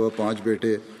صاحبہ کے علاوہ 5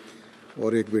 بیٹے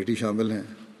اور ایک بیٹی شامل ہیں۔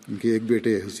 ان کے ایک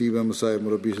بیٹے حسیب احمد صاحب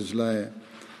مربی سلسلہ ہیں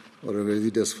اور انگریزی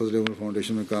ڈیسک فضل عمر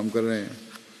فاؤنڈیشن میں کام کر رہے ہیں۔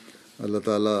 اللہ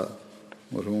تعالیٰ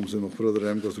مرحوم سے مغفرت اور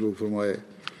رحم کا سلوک فرمائے،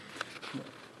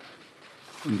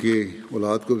 ان کی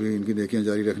اولاد کو بھی ان کی نیکیاں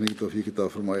جاری رکھنے کی توفیق عطا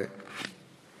فرمائے۔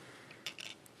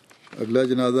 اگلا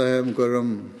جنازہ ہے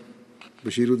مکرم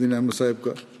بشیر الدین احمد صاحب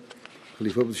کا،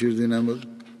 خلیفہ بشیر الدین احمد،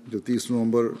 جو 30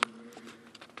 نومبر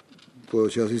کو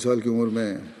 86 سال کی عمر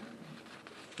میں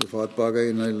وفات پا گئے۔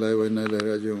 انا للہ و انا الیہ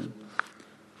راجعون۔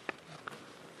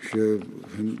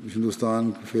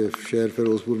 ہندوستان شہر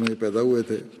فیروز پور میں پیدا ہوئے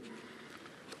تھے۔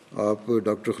 آپ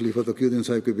ڈاکٹر خلیفہ تقی الدین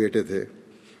صاحب کے بیٹے تھے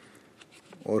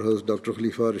اور حضرت ڈاکٹر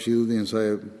خلیفہ رشید الدین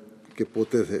صاحب کے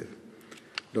پوتے تھے۔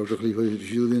 ڈاکٹر خلیفہ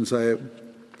رشید الدین صاحب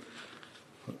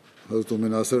حضرت ام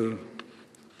ناصر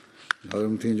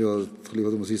حرم تھیں، جو حضرت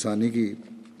خلیفہ مسیح ثانی کی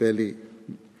پہلی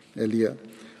اہلیہ،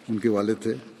 ان کے والد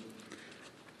تھے۔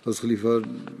 حضرت خلیفہ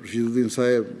رشید الدین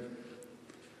صاحب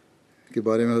کے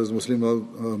بارے میں حضرت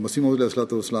مسیح موعود علیہ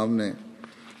السلام نے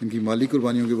ان کی مالی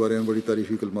قربانیوں کے بارے میں بڑی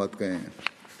تعریفی کلمات کہے ہیں۔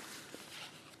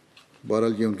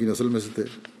 بہرحال یہ ان کی نسل میں سے تھے۔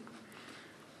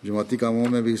 جماعتی کاموں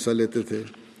میں بھی حصہ لیتے تھے،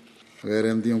 غیر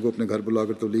احمدیوں کو اپنے گھر بلا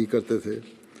کر تبلیغ کرتے تھے۔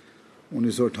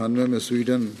 1998 میں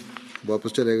سویڈن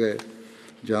واپس چلے گئے،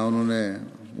 جہاں انہوں نے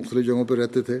مختلف جگہوں پہ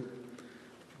رہتے تھے،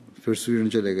 پھر سویڈن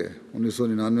چلے گئے۔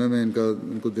 1999 میں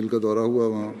ان کو دل کا دورہ ہوا،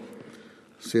 وہاں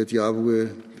صحت یاب ہوئے،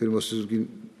 پھر مسجد کی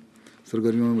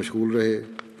سرگرمیوں میں مشغول رہے،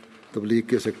 تبلیغ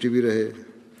کے سیکرٹری بھی رہے۔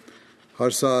 ہر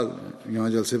سال یہاں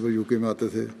جلسے پر UK میں آتے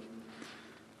تھے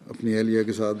اپنی اہلیہ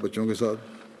کے ساتھ، بچوں کے ساتھ۔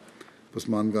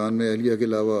 پسماندگان میں اہلیہ کے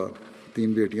علاوہ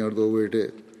 3 بیٹیاں اور 2 بیٹے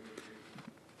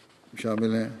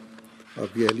شامل ہیں۔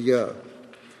 آپ کی اہلیہ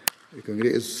ایک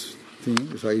انگریز تھیں،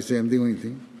 عیسائی سے احمدی ہوئی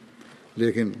تھیں،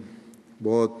 لیکن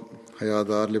بہت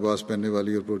حیادار، لباس پہننے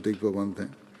والی اور پردے کی پابند ہیں۔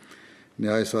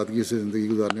 نہایت سادگی سے زندگی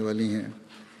گزارنے والی ہیں۔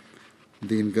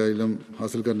 دین کا علم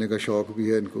حاصل کرنے کا شوق بھی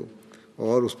ہے ان کو،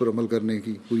 اور اس پر عمل کرنے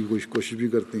کی پوری کوشش بھی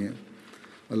کرتی ہیں۔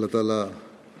 اللہ تعالیٰ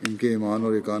ان کے ایمان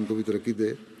اور ایقان کو بھی ترقی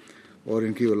دے، اور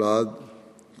ان کی اولاد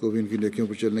کو بھی ان کی نیکیوں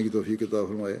پر چلنے کی توفیق عطا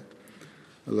فرمائے۔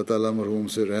 اللہ تعالیٰ مرحوم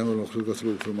سے رحم اور مغفرت کا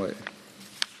سلوک فرمائے۔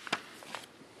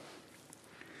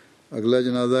 اگلا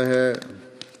جنازہ ہے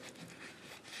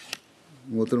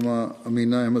محترمہ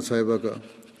امینہ احمد صاحبہ کا،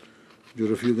 جو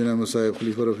رفیع الدین احمد صاحب،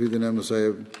 خلیفہ رفیع الدین احمد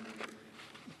صاحب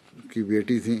کی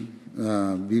بیوی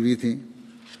تھیں۔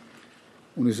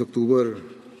 19 اکتوبر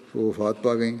کو وفات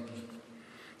پا گئیں۔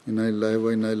 انا للہ و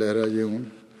انا الیہ راجعون۔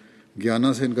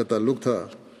 گیانا سے ان کا تعلق تھا۔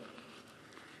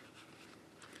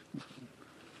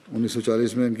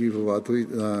 1940 میں ان کی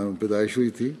پیدائش ہوئی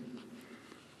تھی،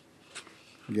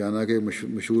 گیانا کے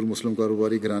مشہور مسلم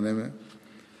کاروباری گھرانے میں۔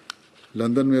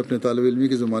 لندن میں اپنے طالب علمی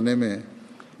کے زمانے میں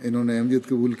انہوں نے احمدیت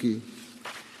قبول کی،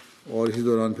 اور اسی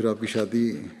دوران پھر آپ کی شادی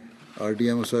RD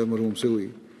احمد صاحب مرحوم سے ہوئی،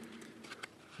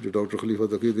 جو ڈاکٹر خلیفہ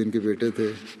تقی الدین کے بیٹے تھے،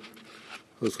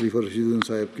 حضرت خلیفہ رشید الدین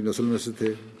صاحب کی نسل میں سے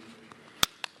تھے۔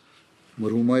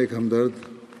 مرحومہ ایک ہمدرد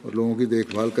اور لوگوں کی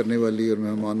دیکھ بھال کرنے والی اور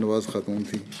مہمان نواز خاتون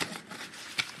تھیں،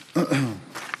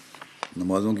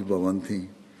 نمازوں کی پابند تھیں۔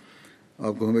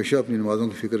 آپ کو ہمیشہ اپنی نمازوں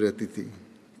کی فکر رہتی تھی۔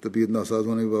 طبیعت ناساز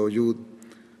ہونے کے باوجود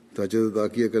تہجد ادا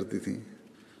کیا کرتی تھیں،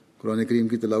 قرآن کریم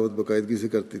کی تلاوت باقاعدگی سے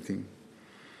کرتی تھیں۔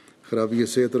 خرابی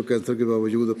صحت اور کینسر کے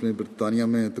باوجود اپنے برطانیہ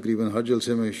میں تقریباً ہر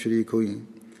جلسے میں شریک ہوئیں۔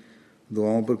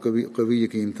 دعاؤں پر قوی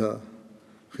یقین تھا،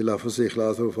 خلافت سے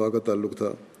اخلاص اور وفا کا تعلق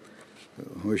تھا۔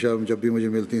 ہمیشہ جب بھی مجھے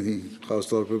ملتی تھیں، خاص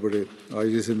طور پر بڑے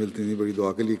عاجزی سے ملتی تھیں، بڑی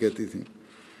دعا کے لیے کہتی تھیں۔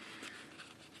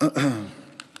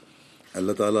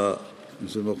 اللہ تعالیٰ ان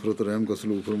سے مغفرت و رحم کا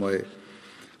سلوک فرمائے،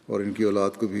 اور ان کی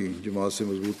اولاد کو بھی جماعت سے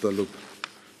مضبوط تعلق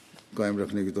قائم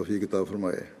رکھنے کی توفیق عطا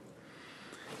فرمائے۔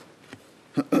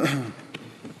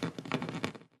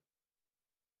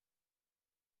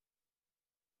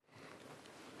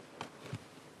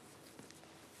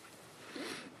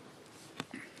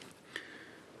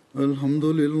 الحمد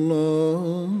لله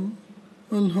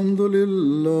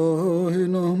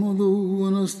نحمده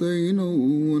ونستعينه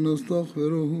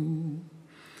ونستغفره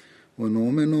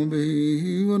ونؤمن به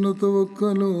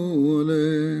ونتوكل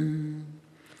عليه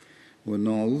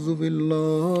ونعوذ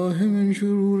بالله من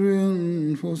شرور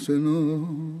أنفسنا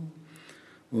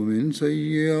ومن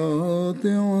سيئات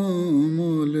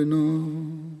أعمالنا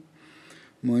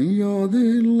من يهده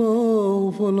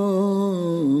الله فلا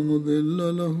مضل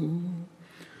له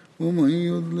ومن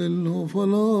يضلله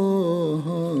فلا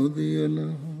هادي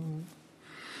له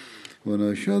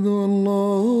ونشهد أن لا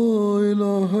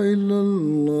إله إلا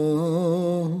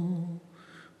الله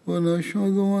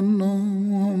ونشهد أن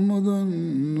محمدا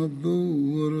عبده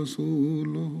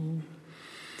ورسوله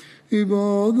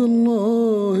عباد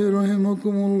الله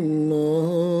رحمكم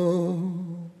الله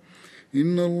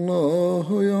إن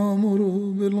الله يأمر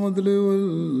بالعدل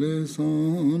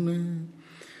والإحسان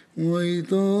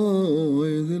وإيتاء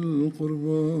ذي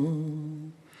القربى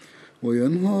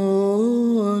وينهى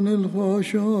عن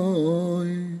الفحشاء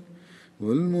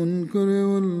والمنكر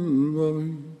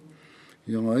والبغي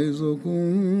يعظكم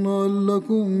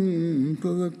لعلكم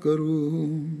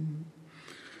تذكرون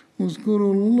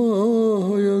اذكروا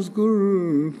الله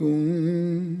يذكركم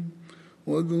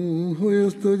وادعوه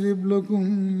يستجب لكم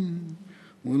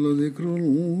ولذكر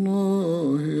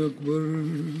الله أكبر.